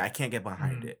behind it. Yeah, I can't get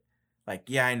behind it. Like,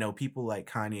 yeah, I know people like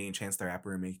Kanye and Chance the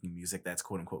Rapper are making music that's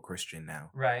quote unquote Christian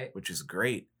now, right? which is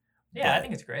great. Yeah, I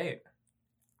think it's great.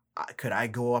 Could I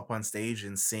go up on stage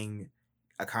and sing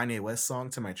a Kanye West song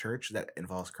to my church that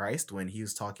involves Christ when he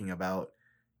was talking about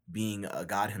being a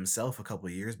God himself a couple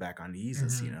of years back on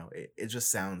Jesus? It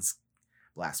just sounds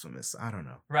blasphemous. I don't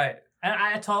know. Right. And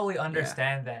I totally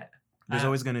understand that. There's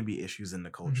always going to be issues in the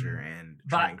culture and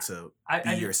trying to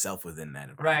be yourself within that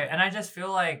environment. Right. And I just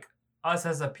feel like us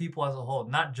as a people as a whole,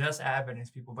 not just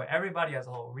Adventist people, but everybody as a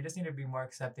whole, we just need to be more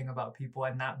accepting about people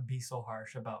and not be so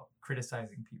harsh about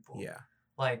criticizing people. Yeah.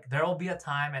 Like there will be a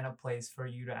time and a place for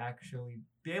you to actually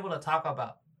be able to talk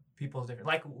about people's different,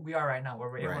 like we are right now, where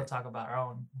we're able to talk about our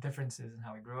own differences and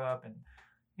how we grew up and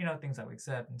things that we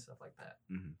accept and stuff like that.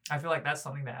 I feel like that's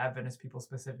something that Adventist people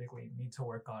specifically need to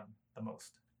work on the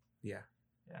most. Yeah,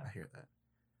 I hear that.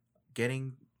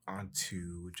 Getting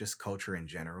onto just culture in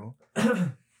general,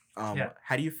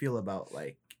 how do you feel about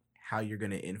like how you're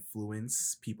gonna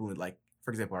influence people? Like,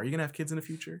 for example, are you gonna have kids in the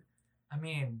future? I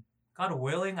mean, God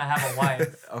willing, I have a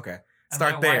wife. Okay,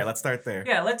 start there. Let's start there.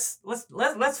 Yeah,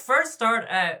 let's first start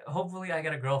at hopefully I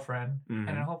get a girlfriend, and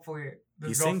then hopefully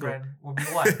this girlfriend will be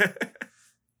wife.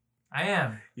 I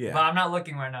am. Yeah. But I'm not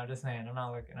looking right now. Just saying, I'm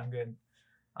not looking. I'm good.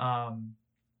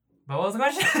 But what was the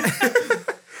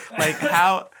question? Like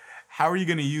how are you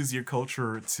gonna use your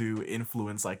culture to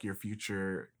influence like your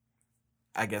future,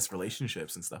 I guess,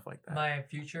 relationships and stuff like that? My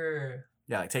future.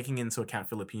 Yeah, like taking into account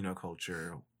Filipino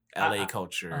culture, LA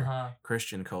culture,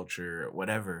 Christian culture,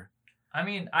 whatever. I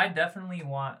mean, I definitely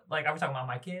want, like, are we talking about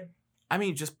my kid? I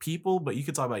mean, just people, but you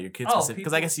could talk about your kids specifically,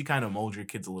 because I guess you kind of mold your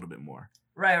kids a little bit more.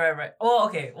 Right. Oh,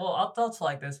 okay. Well, I'll tell it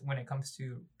like this when it comes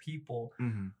to people.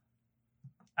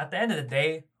 At the end of the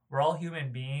day, we're all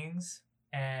human beings,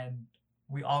 and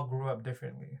we all grew up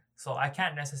differently. So I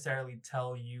can't necessarily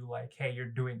tell you, like, hey, you're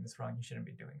doing this wrong. You shouldn't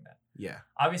be doing that. Yeah.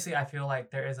 Obviously, I feel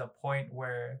like there is a point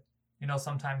where,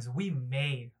 sometimes we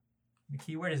may, the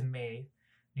key word is may,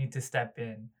 need to step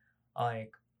in.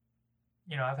 Like,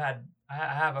 I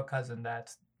have a cousin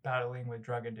that's battling with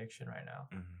drug addiction right now.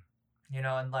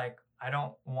 And like, I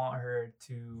don't want her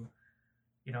to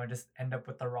just end up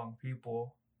with the wrong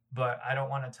people. But I don't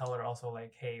want to tell her also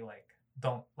like, hey, like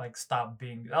don't like stop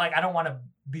being like, I don't want to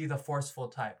be the forceful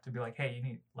type to be like, hey, you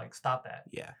need like stop that.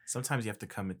 Yeah. Sometimes you have to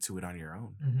come into it on your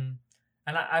own.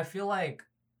 And I feel like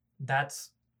that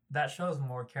shows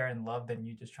more care and love than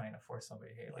you just trying to force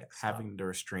somebody, hey, like having the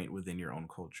restraint within your own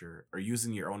culture or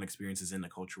using your own experiences in the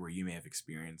culture where you may have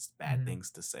experienced bad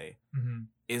things to say,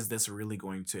 is this really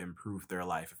going to improve their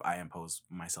life if I impose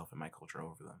myself and my culture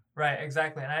over them? Right,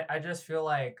 exactly. And I just feel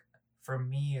like for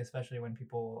me, especially when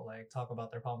people like talk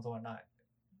about their problems and whatnot,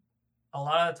 a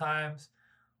lot of the times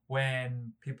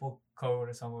when people go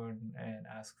to someone and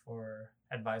ask for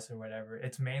advice or whatever,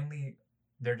 it's mainly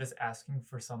they're just asking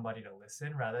for somebody to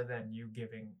listen rather than you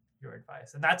giving your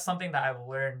advice. And that's something that I've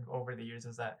learned over the years,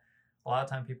 is that a lot of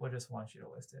time people just want you to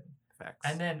listen. Facts.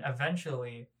 And then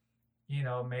eventually,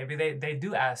 maybe they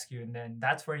do ask you, and then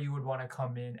that's where you would want to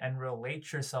come in and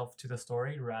relate yourself to the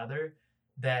story rather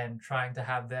than trying to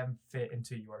have them fit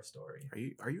into your story.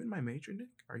 Are you in my major, Nick?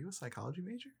 Are you a psychology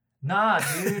major? Nah,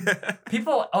 dude.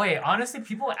 Honestly,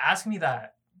 people ask me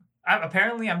that.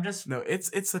 Apparently, I'm just... No,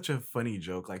 it's such a funny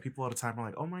joke. Like, people all the time are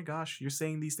like, oh my gosh, you're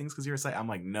saying these things because you're a psych. I'm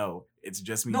like, no, it's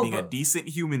just me being a decent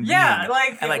human being. Yeah,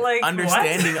 and like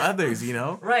understanding others,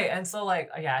 Right, and so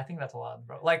like, yeah, I think that's a lot,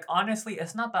 bro. Like, honestly,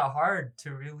 it's not that hard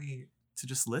to really... To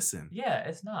just listen. Yeah,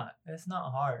 it's not. It's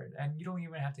not hard. And you don't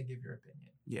even have to give your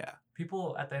opinion. Yeah.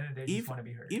 People, at the end of the day, just want to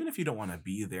be heard. Even if you don't want to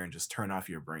be there and just turn off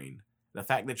your brain, the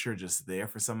fact that you're just there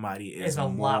for somebody is a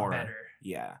lot better.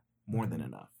 Yeah, more than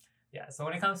enough. Yeah, so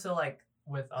when it comes to like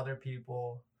with other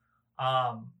people,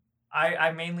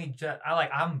 I mainly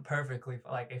I'm perfectly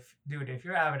like, if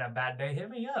you're having a bad day, hit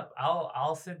me up.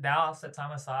 I'll sit down, I'll set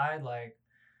time aside, like,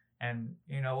 and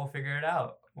we'll figure it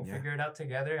out. We'll figure it out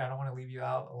together. I don't want to leave you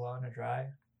out alone to dry,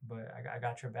 but I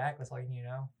got your back. That's all you need to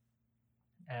know.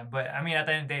 But I mean, at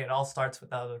the end of the day, it all starts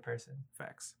with the other person.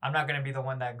 Facts. I'm not gonna be the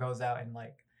one that goes out and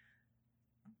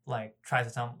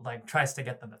tries to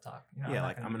get them to talk.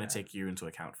 I'm gonna take you into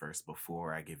account first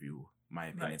before I give you my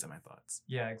opinions and my thoughts.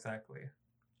 Yeah, exactly.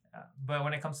 Yeah. But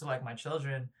when it comes to like my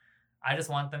children, I just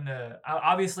want them to.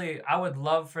 Obviously, I would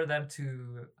love for them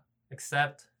to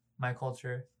accept my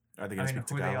culture. Are they gonna speak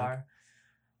who Tagalog? They are.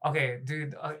 Okay,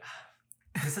 dude.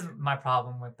 This is my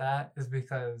problem with that, is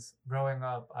because growing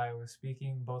up, I was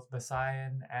speaking both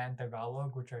Visayan and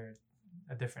Tagalog, which are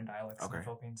a different dialects in the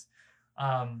Philippines. So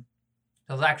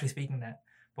I was actually speaking that,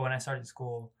 but when I started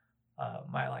school,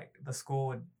 the school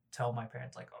would tell my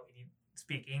parents like, "Oh, you need to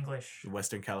speak English."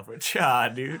 Western California, cha,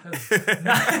 dude.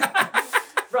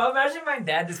 Bro, imagine my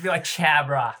dad just be like, "Cha,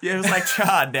 bro." Yeah, it was like,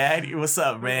 "Cha, dad, what's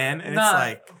up, man?" And it's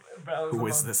like, bro, who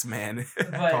is this man?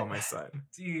 I call my son.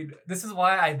 Dude, this is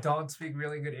why I don't speak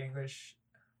really good English,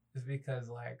 is because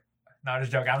like, no, I'm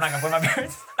just joking. I'm not gonna put my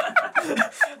parents.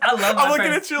 I love my I'm looking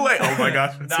parents. at you like, oh my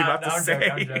gosh, what's he about to say?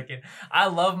 I'm joking. I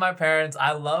love my parents.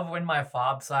 I love when my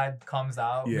fob side comes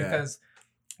out, because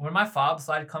when my fob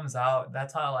side comes out,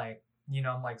 that's how like,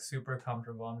 I'm like super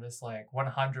comfortable. I'm just like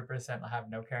 100%. I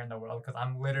have no care in the world, because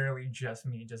I'm literally just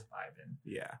me, just vibing.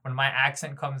 Yeah. When my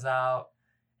accent comes out,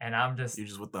 and you're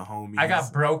just with the homies. I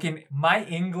got broken. My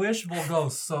English will go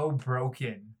so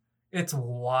broken. It's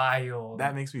wild.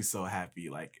 That makes me so happy.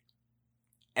 Like,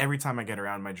 every time I get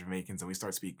around my Jamaicans and we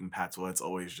start speaking patois, it's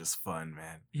always just fun,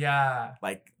 man. Yeah.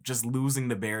 Like, just losing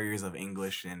the barriers of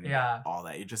English and all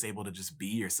that. You're just able to just be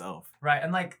yourself. Right.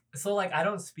 And like, so like, I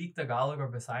don't speak Tagalog or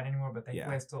Visayan anymore, but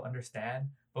thankfully I still understand.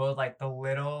 But like the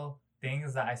little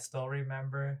things that I still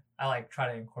remember, I like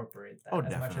try to incorporate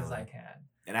that as much as I can.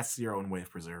 And that's your own way of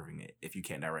preserving it if you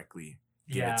can't directly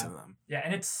give it to them. Yeah,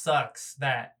 and it sucks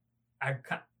that I'm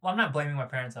not blaming my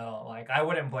parents at all. Like, I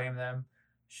wouldn't blame them.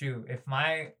 Shoot, if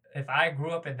I grew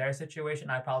up in their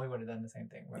situation, I probably would have done the same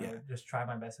thing, where I would just try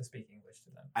my best to speak English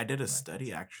to them. I did a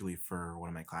study actually for one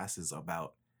of my classes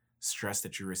about stress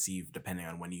that you receive depending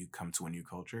on when you come to a new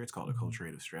culture. It's called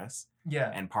acculturative stress.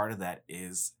 Yeah. And part of that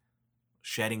is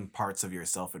shedding parts of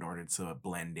yourself in order to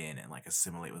blend in and like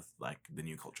assimilate with like the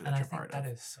new culture that you're part of. That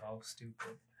is so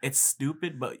stupid. It's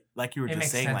stupid, but like you were just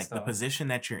saying, like the position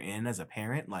that you're in as a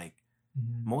parent, like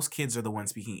most kids are the ones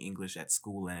speaking English at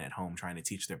school and at home, trying to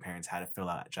teach their parents how to fill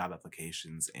out job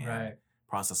applications and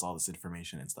process all this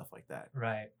information and stuff like that.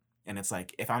 Right. And it's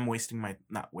like, if I'm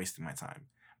not wasting my time,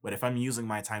 but if I'm using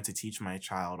my time to teach my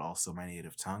child also my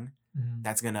native tongue,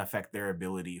 that's going to affect their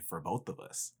ability for both of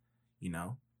us,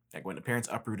 Like when the parents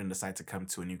uproot and decide to come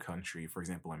to a new country, for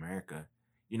example, America,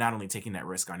 you're not only taking that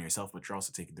risk on yourself, but you're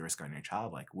also taking the risk on your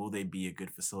child. Like, will they be a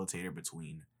good facilitator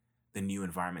between the new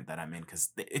environment that I'm in?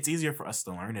 Because it's easier for us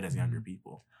to learn it as younger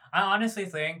people. I honestly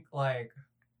think, like,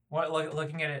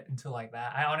 looking at it into like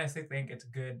that, I honestly think it's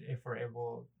good if we're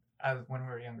able, as when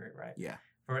we're younger, right? Yeah.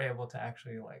 If we're able to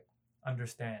actually like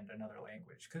understand another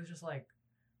language, because just like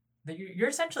you're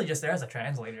essentially just there as a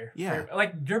translator. Yeah.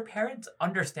 Like your parents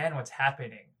understand what's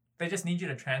happening. They just need you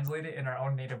to translate it in our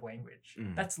own native language.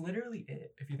 That's literally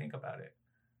it, if you think about it.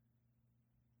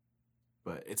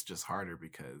 But it's just harder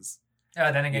because.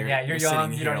 Then again, you're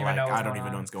young. You don't even know. I don't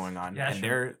even know what's going on, yeah, and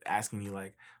they're asking you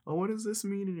like, "Oh, what does this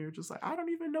mean?" And you're just like, "I don't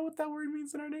even know what that word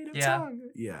means in our native tongue."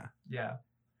 Yeah. Yeah.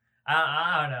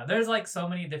 I don't know. There's like so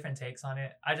many different takes on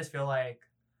it. I just feel like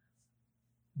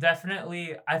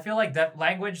definitely. I feel like that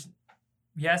language,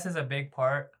 yes, is a big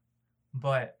part,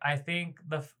 but I think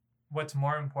what's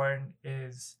more important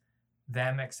is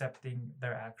them accepting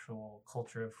their actual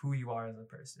culture of who you are as a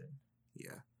person.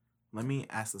 Yeah. Let me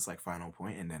ask this like final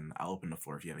point, and then I'll open the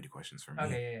floor if you have any questions for me.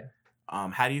 Okay, yeah.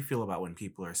 How do you feel about when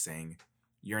people are saying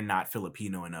you're not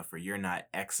Filipino enough, or you're not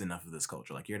X enough of this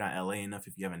culture? Like you're not LA enough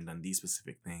if you haven't done these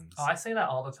specific things. Oh, I say that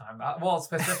all the time. Well,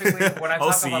 specifically when I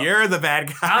talk about. You're the bad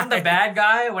guy. I'm the bad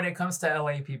guy when it comes to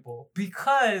LA people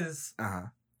because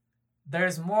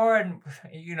there's more.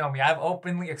 You know me. I've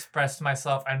openly expressed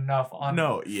myself enough on.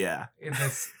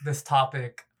 This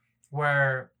topic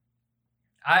where.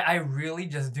 I really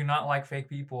just do not like fake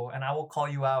people, and I will call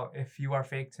you out if you are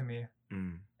fake to me.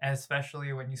 And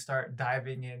especially when you start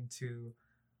diving into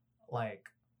like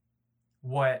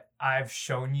what I've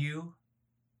shown you,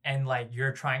 and like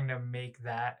you're trying to make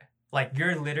that like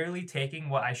you're literally taking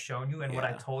what I shown you and what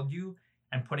I told you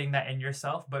and putting that in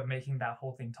yourself, but making that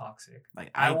whole thing toxic.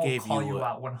 Like I will call you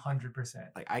out 100%.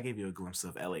 Like I gave you a glimpse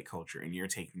of LA culture, and you're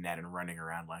taking that and running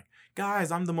around like, guys,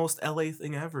 I'm the most LA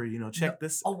thing ever. You know, check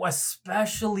this. Oh,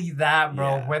 especially that,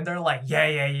 bro. Yeah. When they're like,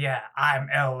 yeah, I'm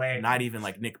LA. Not even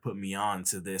like Nick put me on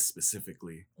to this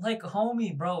specifically. Like,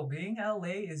 homie, bro, being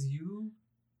LA is you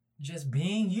just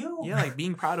being you. Yeah, like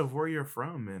being proud of where you're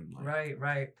from and like,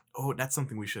 right. Oh, that's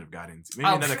something we should have got into. Maybe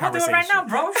another conversation. Do it right now,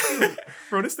 bro.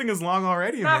 Bro, this thing is long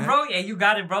already, man. Bro. Yeah, you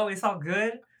got it, bro. It's all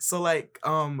good. So, like,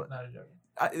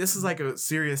 this is like a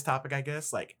serious topic, I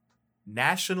guess. Like,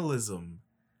 nationalism.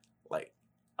 Like,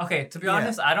 okay, to be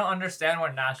honest, I don't understand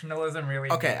what nationalism really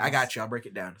means. Okay, I got you. I'll break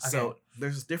it down. Okay. So,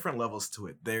 there's different levels to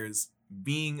it. There's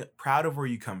being proud of where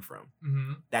you come from.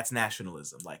 That's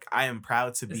nationalism. Like, I am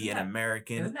proud to be an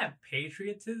American. Isn't that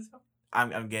patriotism?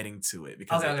 I'm getting to it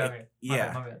because okay.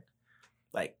 Yeah, my bad.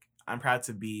 Like I'm proud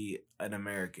to be an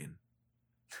American.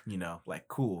 You know, like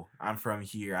cool. I'm from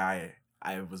here.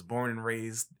 I was born and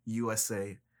raised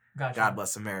USA. Gotcha. God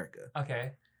bless America.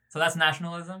 Okay, so that's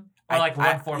nationalism, or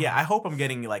one form. Yeah, I hope I'm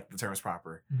getting like the terms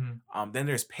proper. Then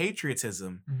there's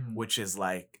patriotism, which is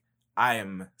like I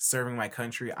am serving my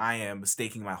country. I am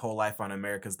staking my whole life on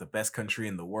America's the best country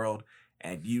in the world.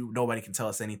 And nobody can tell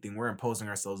us anything. We're imposing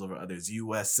ourselves over others.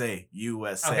 USA.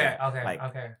 Okay. Like,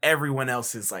 okay. Everyone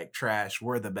else is like trash.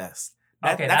 We're the best.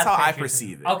 That's how I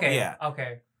perceive it. Okay. Yeah.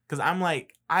 Okay. Because I'm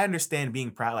like, I understand being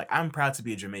proud. Like, I'm proud to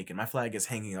be a Jamaican. My flag is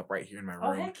hanging up right here in my room.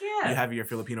 Oh, heck yeah. You have your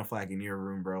Filipino flag in your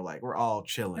room, bro. Like, we're all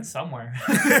chilling. It's somewhere.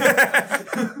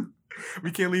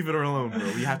 We can't leave it alone,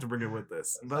 bro. We have to bring it with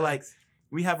us. But like,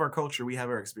 we have our culture. We have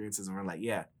our experiences. And we're like,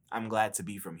 yeah, I'm glad to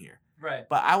be from here. Right.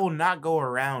 But I will not go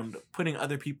around putting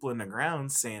other people in the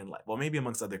ground saying like, well, maybe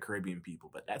amongst other Caribbean people,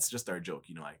 but that's just our joke,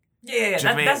 you know, like that's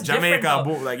Jamaica,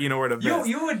 like you know, we're the best.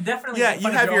 You would definitely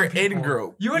you have your in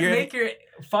group. You would make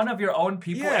fun of your own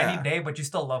people any day, but you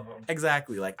still love them.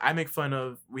 Exactly. Like I make fun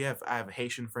of. I have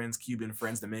Haitian friends, Cuban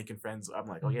friends, Dominican friends. I'm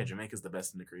like, oh yeah, Jamaica's the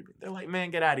best in the Caribbean. They're like, man,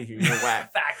 get out of here, you're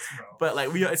whack. Facts, bro. But like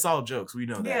it's all jokes. We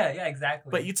know that. Yeah, exactly.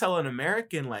 But you tell an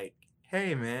American like,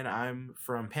 hey man, I'm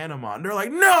from Panama, and they're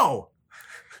like, no.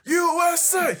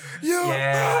 USA,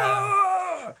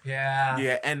 yeah,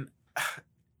 and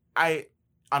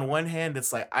on one hand,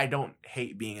 it's like I don't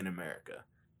hate being in America.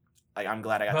 Like I'm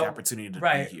glad I got the opportunity to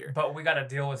be here. But we got to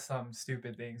deal with some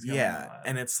stupid things.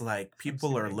 And it's like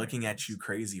people are looking at you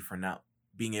crazy for not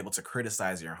being able to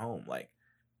criticize your home. Like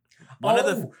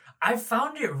I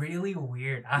found it really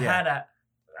weird. I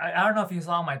don't know if you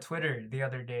saw my Twitter the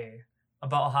other day.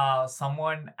 About how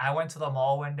I went to the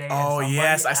mall one day. Oh,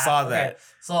 yes, I saw that.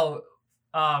 So,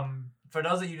 for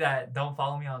those of you that don't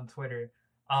follow me on Twitter,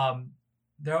 I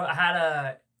had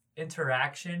a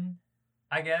interaction,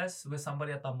 I guess, with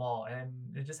somebody at the mall,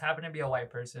 and it just happened to be a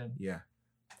white person. Yeah.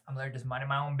 I'm there just minding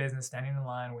my own business, standing in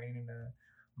line, waiting to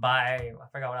buy. I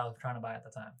forgot what I was trying to buy at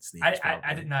the time. Sneakers,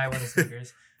 I didn't know I wanted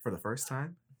sneakers. For the first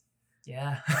time?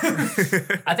 Yeah.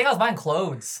 I think I was buying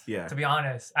clothes, to be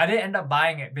honest. I didn't end up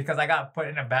buying it because I got put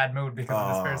in a bad mood because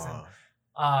of this person.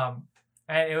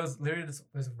 And it was literally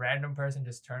this random person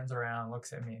just turns around,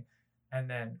 looks at me, and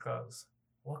then goes,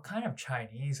 what kind of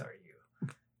Chinese are you?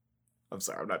 I'm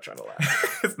sorry, I'm not trying to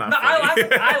laugh. It's not No,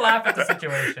 funny. I laugh at the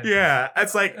situation. Yeah,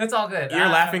 it's like It's all good. you're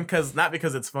laughing not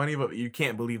because it's funny, but you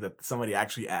can't believe that somebody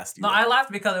actually asked you. No, I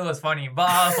laughed because it was funny, but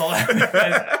I also laughed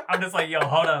because I'm just like, yo,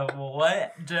 hold up,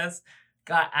 what just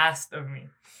got asked of me?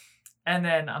 And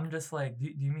then I'm just like, do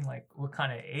you mean like what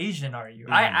kind of Asian are you?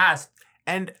 I asked,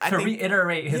 and to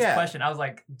reiterate his question. I was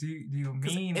like, do you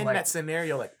mean in like that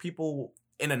scenario, like people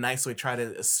in a nice way try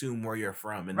to assume where you're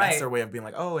from, and that's their way of being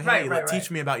like, oh, hey,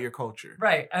 teach me about your culture.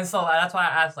 Right. And so that's why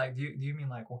I asked, like, do you mean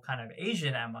like what kind of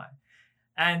Asian am I?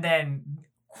 And then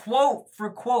quote for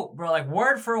quote, bro, like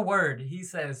word for word, he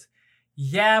says,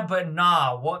 yeah, but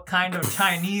nah, what kind of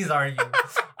Chinese are you?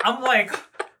 I'm like,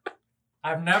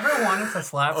 I've never wanted to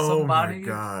slap somebody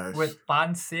with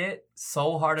pancit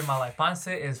so hard in my life.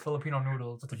 Pancit is Filipino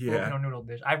noodles. It's a Filipino noodle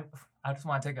dish. I just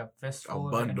want to take a fistful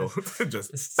of it and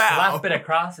just slap it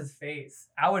across his face.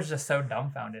 I was just so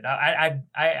dumbfounded.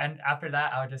 And after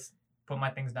that, I would just put my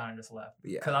things down and just left.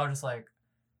 Yeah. Because I was just like,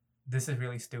 this is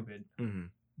really stupid. Mm-hmm.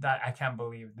 That I can't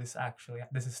believe this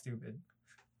is stupid.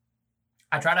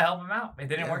 I tried to help him out. It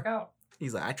didn't work out.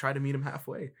 He's like, I tried to meet him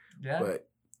halfway. Yeah. But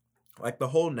like the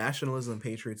whole nationalism,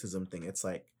 patriotism thing, it's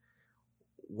like,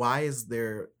 why is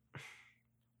there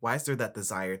that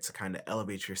desire to kind of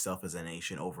elevate yourself as a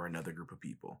nation over another group of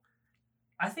people?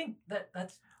 I think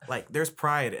that's like there's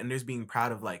pride and there's being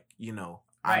proud of like, you know,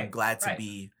 I'm glad to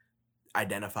be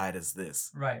identified as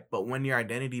this. Right. But when your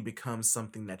identity becomes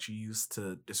something that you use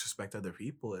to disrespect other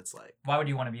people, it's like, why would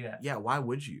you want to be that? Yeah, why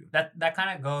would you? That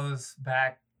kind of goes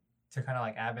back to kind of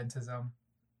like Adventism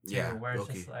too, where it's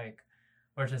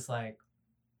just like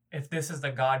if this is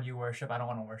the God you worship, I don't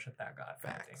want to worship that God.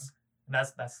 Facts.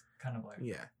 That's kind of like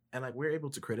and like we're able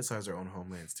to criticize our own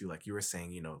homelands too. Like you were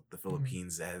saying, you know, the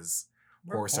Philippines as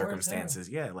poor circumstances.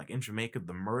 Yeah, like in Jamaica,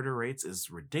 the murder rates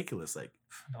is ridiculous. Like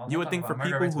you would think for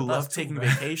people who love taking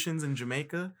vacations in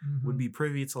Jamaica would be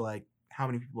privy to like how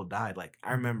many people died. Like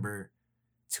I remember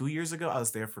 2 years ago, I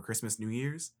was there for Christmas, New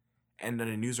Year's, and in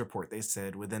a news report they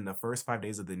said within the first 5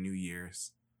 days of the New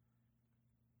Year's,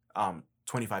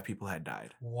 25 people had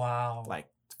died. Wow. Like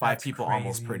 5 people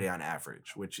almost per day on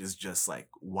average, which is just like,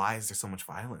 why is there so much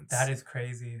violence? That is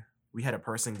crazy. We had a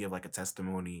person give like a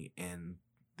testimony in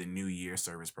the New Year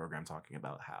service program talking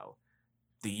about how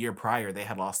the year prior they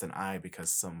had lost an eye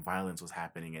because some violence was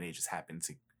happening and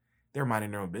they were minding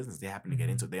their own business. They happened to get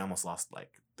into it. They almost lost like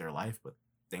their life, but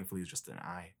thankfully it was just an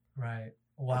eye. Right.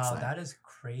 Wow, that is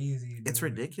crazy. Dude. It's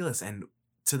ridiculous. And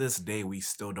to this day, we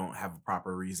still don't have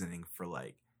proper reasoning for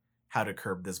like how to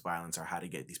curb this violence or how to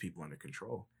get these people under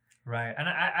control. Right. And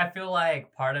I feel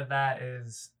like part of that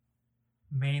is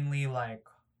mainly like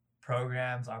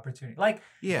programs, opportunity. Like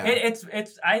it's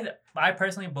I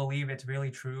personally believe it's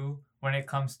really true when it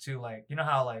comes to like, you know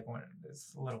how like when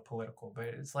it's a little political, but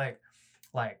it's like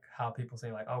how people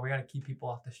say like, oh, we got to keep people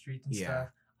off the streets and stuff.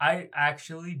 I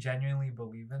actually genuinely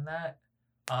believe in that.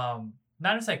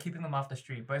 Not just like keeping them off the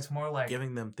street, but it's more like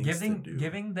giving them things to do.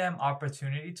 Giving them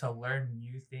opportunity to learn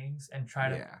new things and try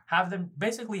to have them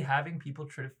basically having people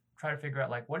try to figure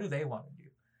out like what do they want to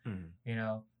do. You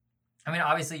know, I mean,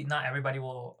 obviously not everybody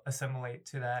will assimilate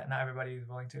to that. Not everybody is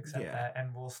willing to accept that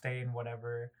and will stay in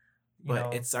whatever.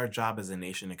 But it's our job as a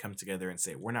nation to come together and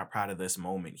say, we're not proud of this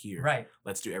moment here. Right.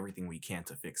 Let's do everything we can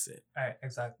to fix it. Right,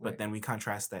 exactly. But then we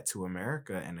contrast that to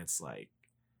America and it's like,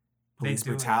 police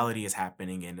brutality is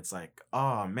happening and it's like,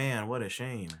 oh man, what a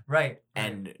shame. Right.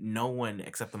 And no one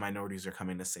except the minorities are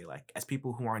coming to say like, as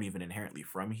people who aren't even inherently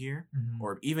from here,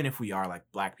 or even if we are like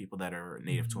Black people that are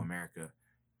native to America,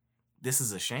 this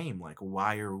is a shame. Like,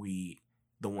 why are we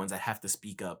the ones that have to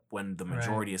speak up when the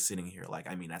majority is sitting here? Like,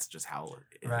 I mean, that's just how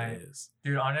it is.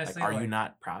 Dude, honestly. Like, are you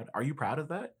not proud? Are you proud of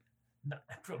that? No,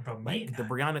 bro, like the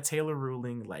Breonna Taylor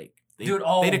ruling, like they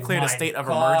declared a state of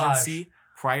emergency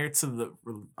prior to the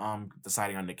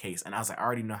deciding on the case, and I was like, I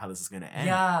already know how this is gonna end.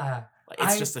 Yeah, like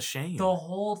it's just a shame. The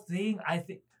whole thing, I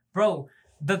think, bro,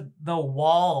 the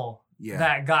wall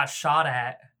that got shot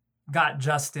at got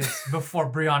justice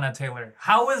before Breonna Taylor.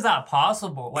 How is that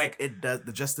possible? Like it does.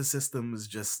 The justice system is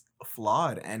just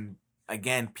flawed, and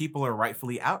again, people are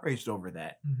rightfully outraged over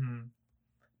that.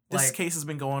 This case has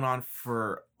been going on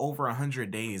for over 100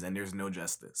 days, and there's no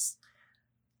justice.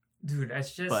 Dude,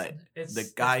 it's just. But the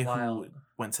guy who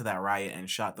went to that riot and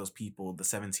shot those people, the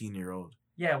 17-year-old.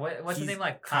 Yeah, what's his name?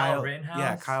 Like Kyle Rittenhouse?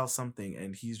 Yeah, Kyle something,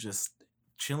 and he's just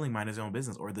chilling, mind his own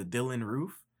business. Or the Dylan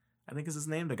Roof, I think is his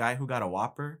name, the guy who got a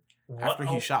Whopper after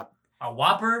he shot. A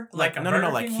Whopper? Like a no, Burger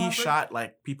like King he Whopper? shot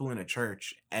like people in a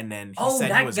church, and then he Oh,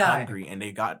 said that he was guy. hungry, and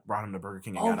they brought him to Burger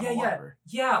King and Oh got him yeah, a yeah, Whopper.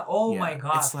 yeah. Oh Yeah, my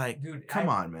god, it's like, dude, come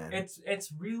on, man.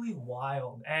 It's really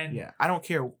wild, and Yeah, I don't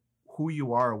care who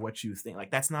you are or what you think.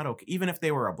 Like, that's not okay. Even if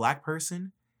they were a black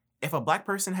person, if a black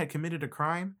person had committed a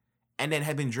crime and then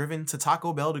had been driven to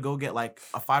Taco Bell to go get like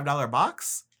a $5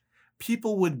 box,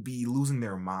 people would be losing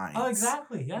their minds. Oh,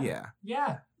 exactly. Yeah. Yeah.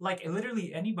 Yeah. Like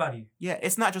literally anybody. Yeah.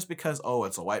 It's not just because, oh,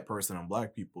 it's a white person and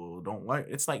black people don't like.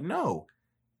 It's like, no.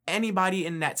 Anybody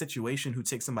in that situation who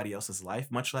takes somebody else's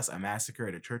life, much less a massacre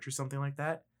at a church or something like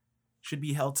that, should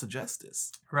be held to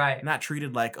justice. Right. Not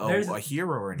treated like, oh, a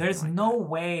hero or anything. There's like no that.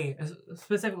 way.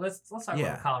 Specifically, let's talk about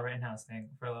Yeah. the Kyle Rittenhouse thing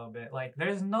for a little bit. Like,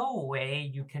 there's no way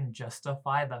you can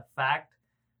justify the fact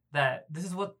that this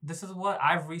is what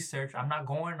I've researched. I'm not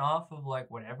going off of like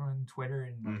whatever on Twitter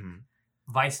and like, Mhm.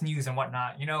 Vice News and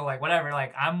whatnot. You know, like whatever.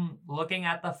 Like, I'm looking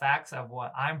at the facts of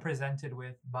what I'm presented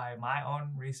with by my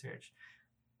own research.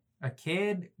 A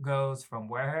kid goes from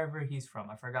wherever he's from.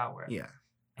 I forgot where. Yeah.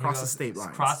 He Cross the goes- state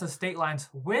lines. Cross the state lines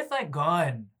with a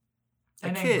gun.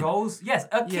 And then kid. goes, yes,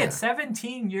 a kid, Yeah.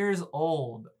 17 years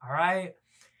old, all right?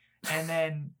 And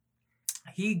then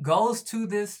he goes to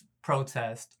this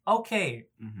protest. Okay,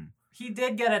 Mhm. he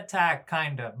did get attacked,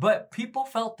 kind of, but people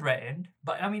felt threatened.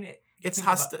 But I mean, It's think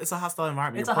hostile. It's a hostile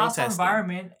environment. it's You're a hostile protesting.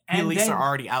 environment. And Police then, are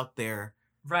already out there.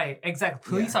 right, exactly.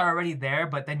 Police Yeah. are already there,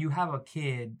 but then you have a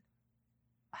kid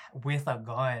with a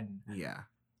gun. Yeah.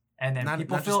 And then Not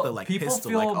people just feel the like people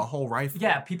pistol, feel like a whole rifle.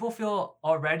 yeah, people feel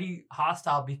already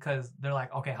hostile because they're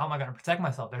like, okay, how am I gonna protect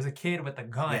myself? There's a kid with a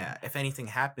gun. Yeah. If anything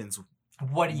happens,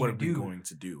 What do you what are we do? going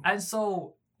to do? And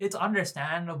so it's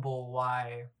understandable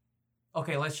why.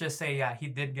 Okay, let's just say he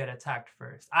did get attacked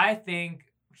first. I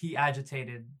think he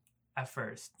agitated at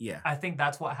first. Yeah. I think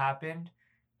that's what happened,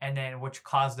 and then which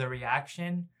caused the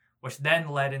reaction, which then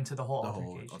led into the whole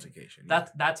altercation.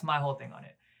 That's my whole thing on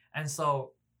it. And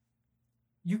so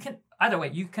you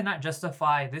cannot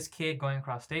justify this kid going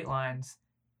across state lines,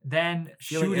 then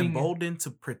Feeling shooting. emboldened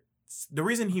to the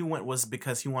reason he went was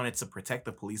because he wanted to protect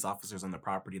the police officers on the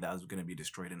property that was going to be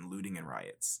destroyed in looting and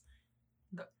riots.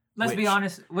 Let's be which-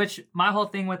 honest. Which my whole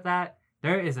thing with that,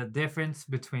 there is a difference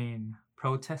between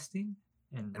protesting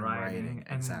and rioting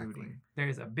and exactly. looting. There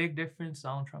is a big difference,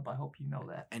 Donald Trump. I hope you know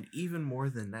that. And even more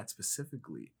than that,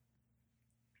 specifically,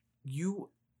 you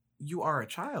are a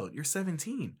child. You're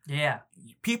 17. Yeah.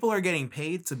 People are getting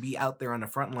paid to be out there on the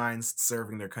front lines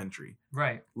serving their country.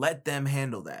 Right. Let them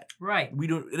handle that. Right. We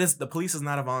don't. The police is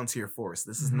not a volunteer force.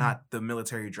 This is Mhm. not the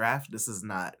military draft. This is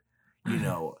not,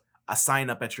 a sign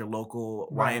up at your local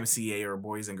Right. YMCA or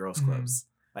Boys and Girls Mhm. Clubs.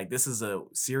 Like, this is a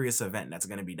serious event that's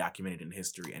going to be documented in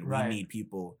history, and Right. we need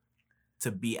people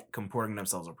to be comporting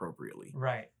themselves appropriately.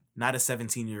 Right. Not a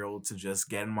 17-year-old to just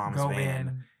get in mom's Go van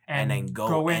in and then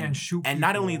go in and shoot. and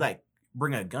not only people. like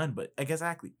bring a gun, but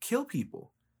exactly kill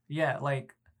people Yeah,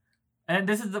 like, and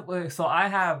this is the so I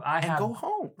have and go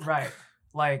home. right,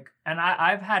 like, and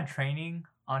I've had training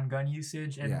on gun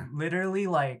usage, and Yeah. literally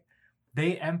like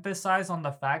they emphasize on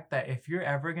the fact that if you're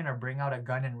ever gonna bring out a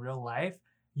gun in real life,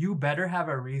 you better have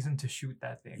a reason to shoot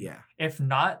that thing. Yeah. If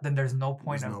not, then there's no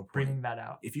point There's of no point. bringing that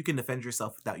out. If you can defend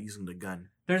yourself without using the gun,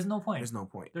 There's no point. there's no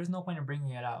point. There's no point in bringing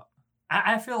it out.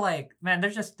 I feel like, man,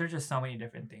 there's just so many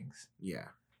different things Yeah.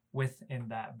 within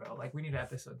that, bro. Like, we need an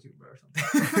episode 2, bro, or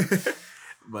something.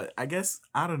 But I guess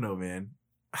I don't know, man.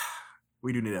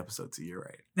 We do need episode 2. You're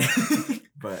right.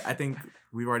 But I think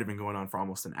we've already been going on for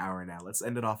almost an hour now. Let's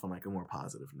end it off on like a more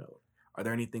positive note. Are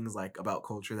there any things like about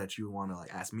culture that you want to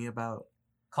like ask me about?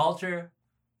 Culture,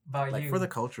 about Like you. for the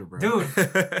culture, bro. Dude.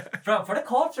 for the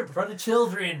culture, for the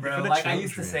children, bro. For the Like I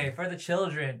used to children. say, for the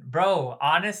children. Bro,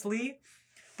 honestly,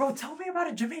 bro, tell me about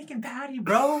a Jamaican patty,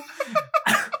 bro.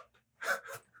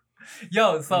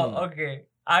 Yo, so, okay.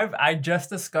 I just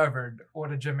discovered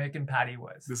what a Jamaican patty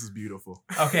was. This is beautiful.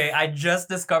 Okay, I just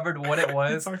discovered what it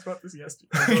was. We talked about this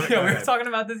yesterday. Yeah, we were talking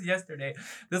about this yesterday.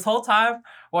 This whole time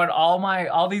when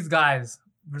all these guys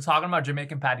were talking about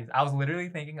Jamaican patties, I was literally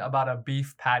thinking about a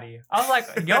beef patty. I was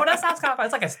like, yo, that sounds kind of fire.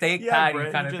 It's like a steak Yeah, patty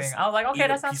bro, kind you of thing. just I was like, okay, Eat a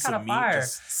that sounds piece kind of of meat, fire.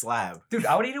 just slab. Dude,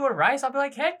 I would eat it with rice. I'd be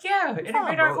like, heck yeah,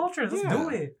 integrate our bro. cultures. Let's Yeah. do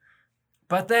it.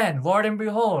 But then, Lord and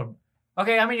behold,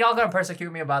 okay, I mean, y'all gonna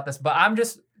persecute me about this, but I'm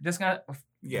just gonna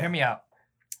hear me out.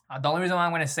 The only reason why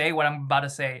I'm gonna say what I'm about to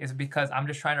say is because I'm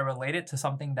just trying to relate it to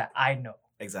something that I know.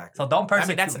 Exactly. So don't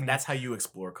persecute me. That's how you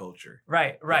explore culture.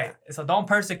 Right. So don't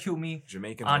persecute me.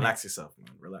 Jamaicans, On relax yourself,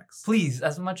 man. Relax. Please,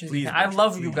 as much as Please, you can. I Patrick,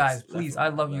 love you please. guys. Please, I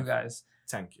love you Definitely. guys.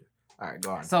 Thank you. All right,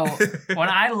 go on. So when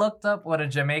I looked up what a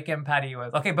Jamaican patty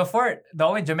was, okay, before the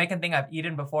only Jamaican thing I've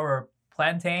eaten before were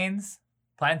plantains,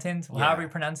 Yeah. however you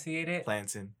pronunciate it.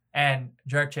 Plantain. and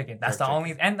jerk chicken. That's Jerk the only,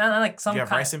 chicken. and then like some Do you have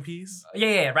kind, rice and peas?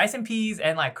 yeah, rice and peas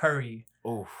and like curry.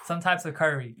 Oh, Some types of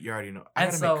curry. you already know. I And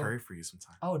gotta so- make curry for you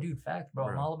sometime. Oh, dude, facts, bro.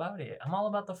 I'm Bro. all about it. I'm all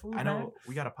about the food, I man. know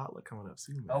we got a potluck coming up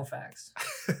soon. Man. Oh, facts.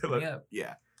 Look, Yeah.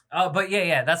 yeah. But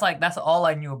yeah, that's all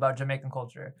I knew about Jamaican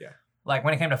culture. Yeah. Like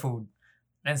when it came to food,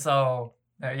 and so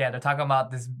they're talking about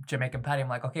this Jamaican patty. I'm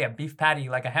like, okay, a beef patty,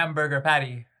 like a hamburger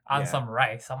patty on Yeah. some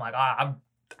rice. I'm like, I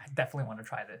definitely want to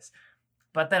try this.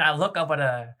 But then I look up what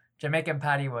a Jamaican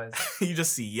patty was. You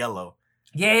just see yellow.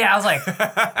 Yeah, I was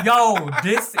like, yo,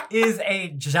 this is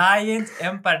a giant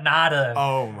empanada.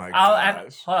 Oh my hold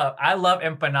gosh. up, I love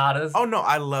empanadas. Oh no,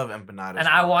 I love empanadas. And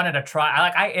I wanted to try.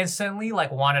 I instantly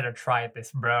like wanted to try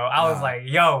this, bro. I was Nah. like,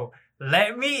 "Yo,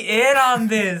 let me in on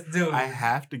this, dude." I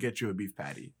have to get you a beef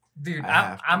patty. Dude,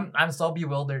 I have I'm so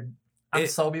bewildered. I'm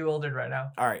It- so bewildered right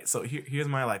now. All right, so here's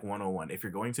my like 101. If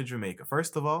you're going to Jamaica,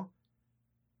 first of all,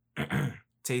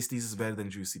 Tasties is better than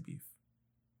Juicy Beef.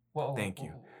 Whoa, Thank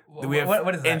you. whoa, We have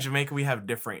what is that? in Jamaica? We have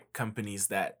different companies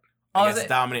that Oh, I is guess it-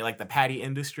 dominate like the patty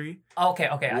industry. Okay.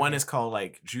 I One get is it. called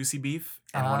like Juicy Beef,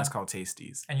 and one is Uh-huh. called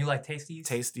Tasties. And you like Tasties?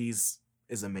 Tasties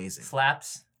is amazing.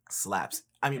 Slaps. Slaps.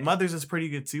 I mean, Okay. Mother's is pretty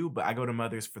good too, but I go to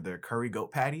Mother's for their curry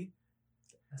goat patty.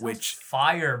 That sounds Which-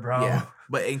 fire, bro. Yeah.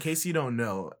 But in case you don't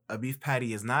know, a beef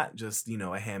patty is not just,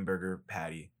 a hamburger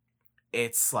patty.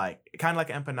 It's like kind of like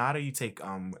an empanada. You take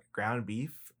ground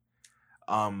beef,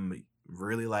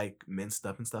 really like minced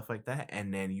up and stuff like that,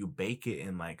 and then you bake it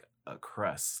in like a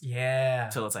crust Yeah.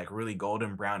 till it's like really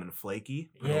golden brown and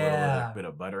flaky. Put a little Yeah. bit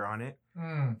of butter on it,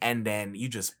 Mm. and then you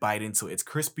just bite into it. It's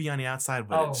crispy on the outside,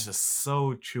 but it's Oh. just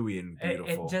so chewy and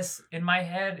beautiful. It just in my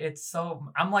head, it's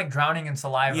so I'm like drowning in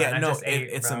saliva. yeah, and I no, just ate,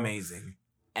 it's bro. amazing.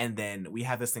 And then we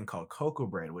have this thing called cocoa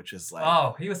bread, which is like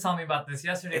Oh, he was telling me about this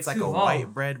yesterday. it's like too. a Whoa.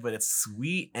 white bread, but it's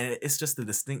sweet and it's just a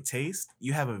distinct taste.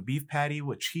 You have a beef patty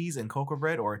with cheese and cocoa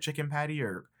bread, or a chicken patty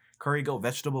or curry goat,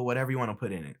 vegetable, whatever you want to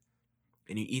put in it.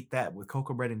 And you eat that with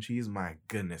cocoa bread and cheese. My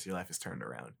goodness, your life is turned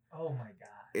around. Oh my god.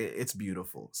 It's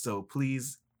beautiful. So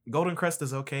please, Golden Crust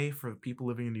is okay for people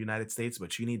living in the United States,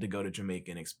 but you need to go to Jamaica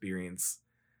and experience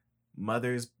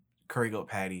Mother's curry goat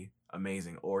patty.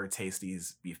 Amazing. Or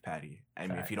Tasty's beef patty. I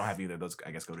mean, if you don't have either of those,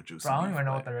 I guess go to Juicy Bro, I don't Beef, even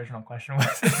know but- what the original question was.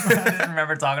 I just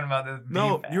remember talking about this.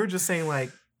 No, beef you were just saying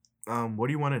like, what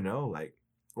do you want to know? Like,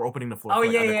 we're opening the floor. Oh for,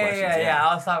 like, yeah, other yeah, questions. yeah.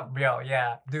 I was talking, yo,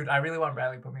 yeah, dude. I really want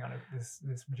Bradley to put me on this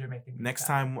Jamaican. beef Next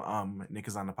patty. time, Nick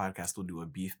is on the podcast, we'll do a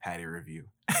beef patty review.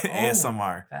 Oh,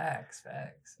 ASMR. Facts.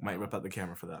 Might rip out the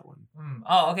camera for that one.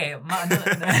 Oh, okay.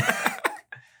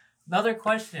 Another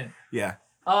question. Yeah.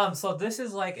 So this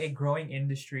is like a growing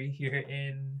industry here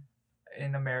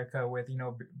in America with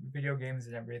video games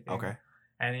and everything. Okay.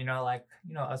 And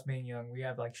us being young, we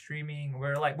have like streaming.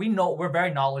 We're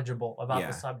very knowledgeable about Yeah.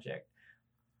 the subject.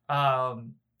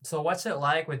 So what's it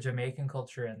like with Jamaican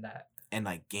culture and that? And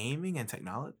like gaming and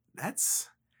technology, that's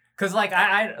Cause like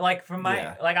I like from my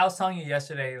Yeah. like I was telling you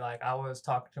yesterday, like I was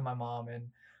talking to my mom and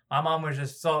my mom was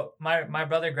just so my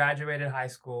brother graduated high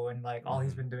school and like all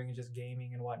he's Mhm. been doing is just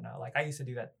gaming and whatnot. Like I used to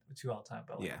do that too all the time,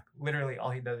 but like, Yeah. literally all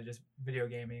he does is just video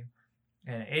gaming.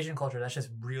 And Asian culture, that's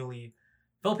just really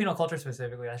Filipino culture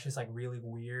specifically, that's just like really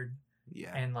weird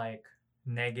yeah. and like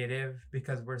negative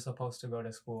because we're supposed to go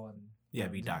to school and Yeah,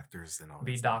 be doctors and all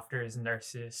be that stuff. doctors,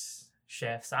 nurses,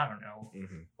 chefs, I don't know.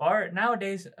 Mhm. Or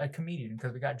nowadays a comedian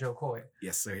because we got Joe Coy.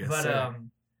 Yes, sir. Yes, But sir.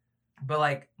 but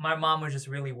like my mom was just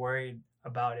really worried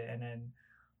about it, and then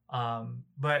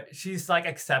but she's like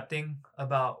accepting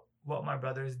about what my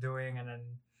brother's doing, and then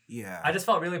Yeah. I just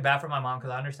felt really bad for my mom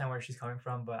because I understand where she's coming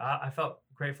from, but I felt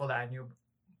grateful that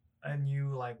I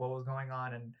knew like what was going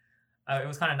on, and it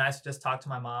was kind of nice to just talk to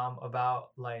my mom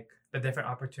about like the different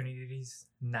opportunities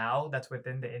now that's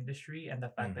within the industry and the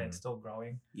fact that it's still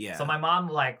growing. yeah. So my mom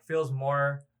like feels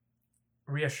more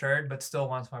reassured, but still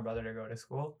wants my brother to go to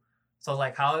school. So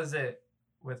like, how is it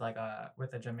with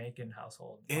a Jamaican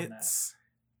household? on that? It's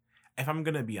if I'm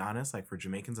gonna be honest, like for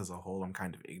Jamaicans as a whole, I'm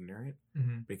kind of ignorant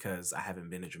Mhm. because I haven't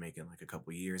been to Jamaica in like a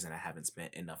couple years and I haven't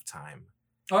spent enough time.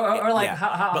 or like Yeah,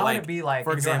 how but, would like, it be like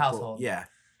For in example, your household? yeah.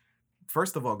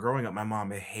 First of all, growing up, my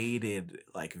mom hated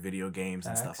like video games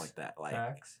and stuff Facts. like that. Like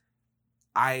Facts.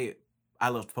 I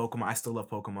loved Pokemon. I still love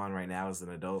Pokemon right now as an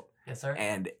adult. Yes, sir.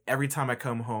 And every time I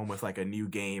come home with like a new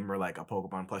game or like a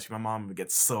Pokemon plushie, my mom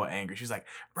gets so angry. She's like,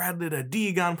 Bradley, the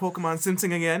Digon Pokemon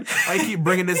Simpson again. I keep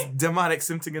bringing this demonic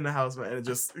Simpson in the house, man. And it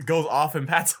just goes off in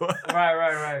patois.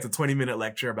 right. It's a 20-minute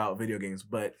lecture about video games.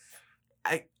 But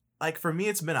for me,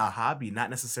 it's been a hobby, not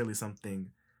necessarily something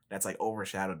that's like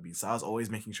overshadowed me. So I was always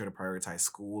making sure to prioritize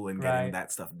school and getting Right.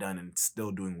 that stuff done and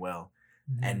still doing well.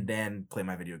 and then play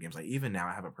my video games. Like even now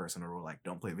I have a personal rule, like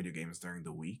don't play video games during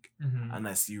the week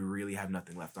unless you really have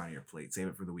nothing left on your plate. Save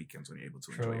it for the weekends when you're able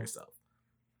to enjoy yourself.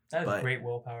 That is great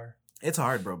willpower. It's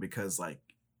hard, bro, because like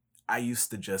I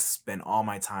used to just spend all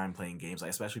my time playing games,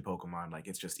 like especially Pokemon. Like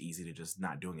it's just easy to just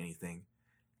not doing anything,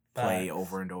 play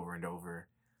over and over and over.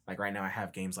 Like right now I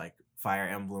have games like Fire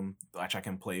Emblem, which I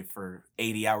can play for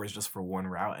 80 hours just for one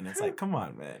route, and it's like, come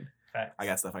on, man. I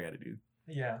got stuff I got to do.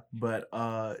 Yeah. But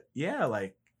yeah,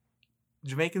 like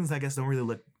Jamaicans, I guess, don't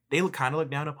really kind of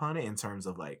look down upon it in terms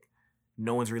of like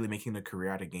no one's really making a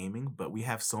career out of gaming, but we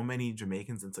have so many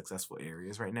Jamaicans in successful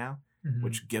areas right now,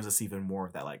 which gives us even more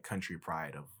of that like country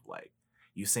pride of like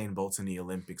Usain Bolt's in the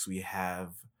Olympics. We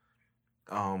have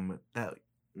that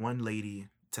one lady,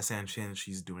 Tessan Chin,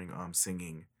 she's doing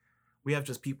singing. We have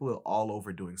just people all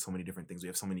over doing so many different things. We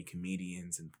have so many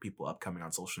comedians and people upcoming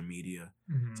on social media.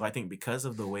 So I think because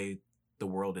of the way the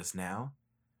world is now,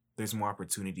 there's more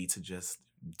opportunity to just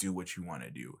do what you want to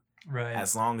do. Right.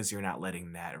 As long as you're not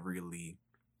letting that really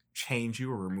change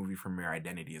you or remove you from your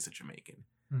identity as a Jamaican.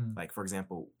 Like, for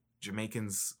example,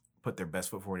 Jamaicans put their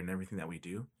best foot forward in everything that we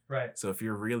do. Right. So if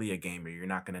you're really a gamer, you're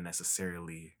not going to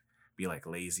necessarily be like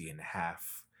lazy and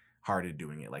half-hearted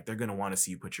doing it. Like they're going to want to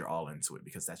see you put your all into it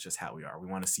because that's just how we are. We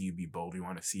want to see you be bold. We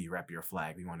want to see you rep your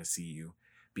flag. We want to see you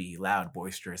be loud,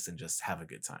 boisterous, and just have a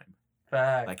good time.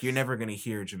 Facts. Like you're never going to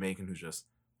hear a Jamaican who's just,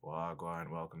 well, go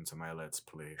on, welcome to my Let's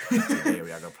Play. Today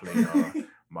we are going to play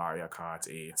Mario Kart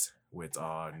 8 with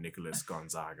Nicholas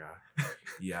Gonzaga.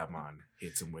 Yeah, man,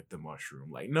 hit him with the mushroom.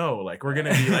 Like, no, like we're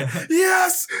going to be like,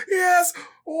 yes,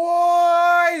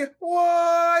 why,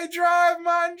 drive,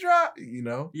 man, drive, you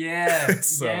know? Yeah,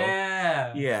 so,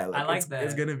 yeah, like, I like that.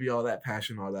 It's going to be all that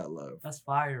passion, all that love. That's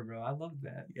fire, bro. I love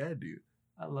that. Yeah, dude.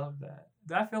 I love that.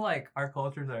 I feel like our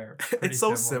cultures are it's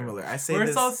so similar. I say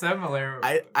we're so similar.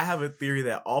 I have a theory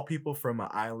that all people from an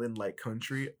island like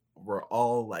country were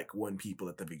all like one people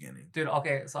at the beginning. Dude,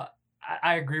 okay, so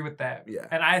I agree with that. Yeah.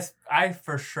 And I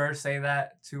for sure say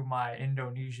that to my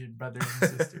Indonesian brothers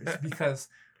and sisters because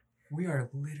we are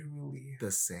literally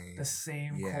the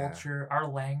same culture. Our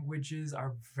languages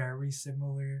are very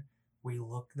similar. We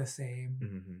look the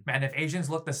same. Man, if Asians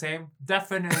look the same,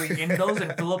 definitely Indos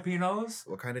and Filipinos.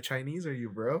 What kind of Chinese are you,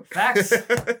 bro? Facts.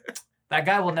 That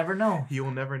guy will never know. He will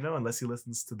never know unless he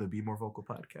listens to the Be More Vocal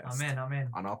podcast. I'm in.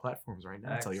 On all platforms right now.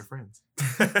 Facts. Tell your friends.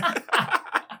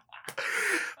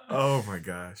 Oh my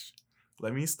gosh.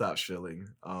 Let me stop shilling.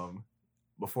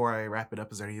 Before I wrap it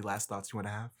up, is there any last thoughts you want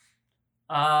to have?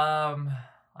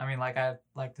 I mean, like I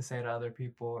like to say to other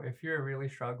people, if you're really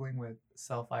struggling with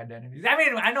self-identity, I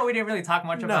mean, I know we didn't really talk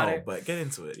much about it. But get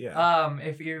into it, yeah.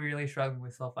 If you're really struggling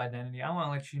with self-identity, I want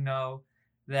to let you know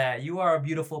that you are a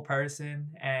beautiful person,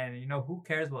 and you know who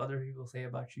cares what other people say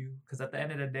about you? Because at the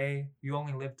end of the day, you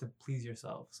only live to please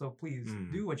yourself. So please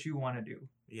do what you want to do.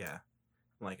 Yeah,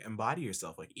 like embody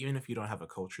yourself. Like even if you don't have a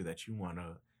culture that you want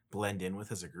to blend in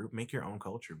with as a group, make your own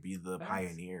culture. Be the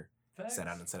pioneer. Set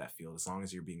out into that field as long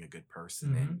as you're being a good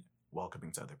person and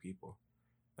welcoming to other people.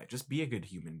 Like just be a good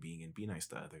human being and be nice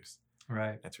to others.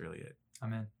 Right. That's really it.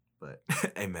 Amen. But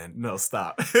amen. No,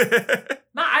 stop.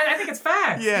 No, I think it's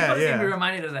fact. Yeah, you be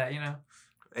reminded of that, you know.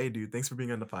 Hey, dude, thanks for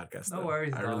being on the podcast. No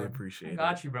worries, I really appreciate it.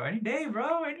 I got you, bro. Any day,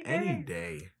 bro. Any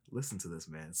day. Listen to this,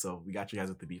 man. So we got you guys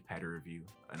with the Beef Patty review.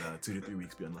 In 2 to 3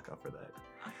 weeks, be on the lookout for that.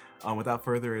 Without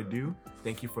further ado,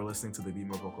 thank you for listening to the Be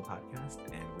More Vocal podcast,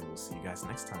 and we will see you guys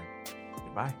next time.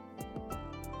 Goodbye.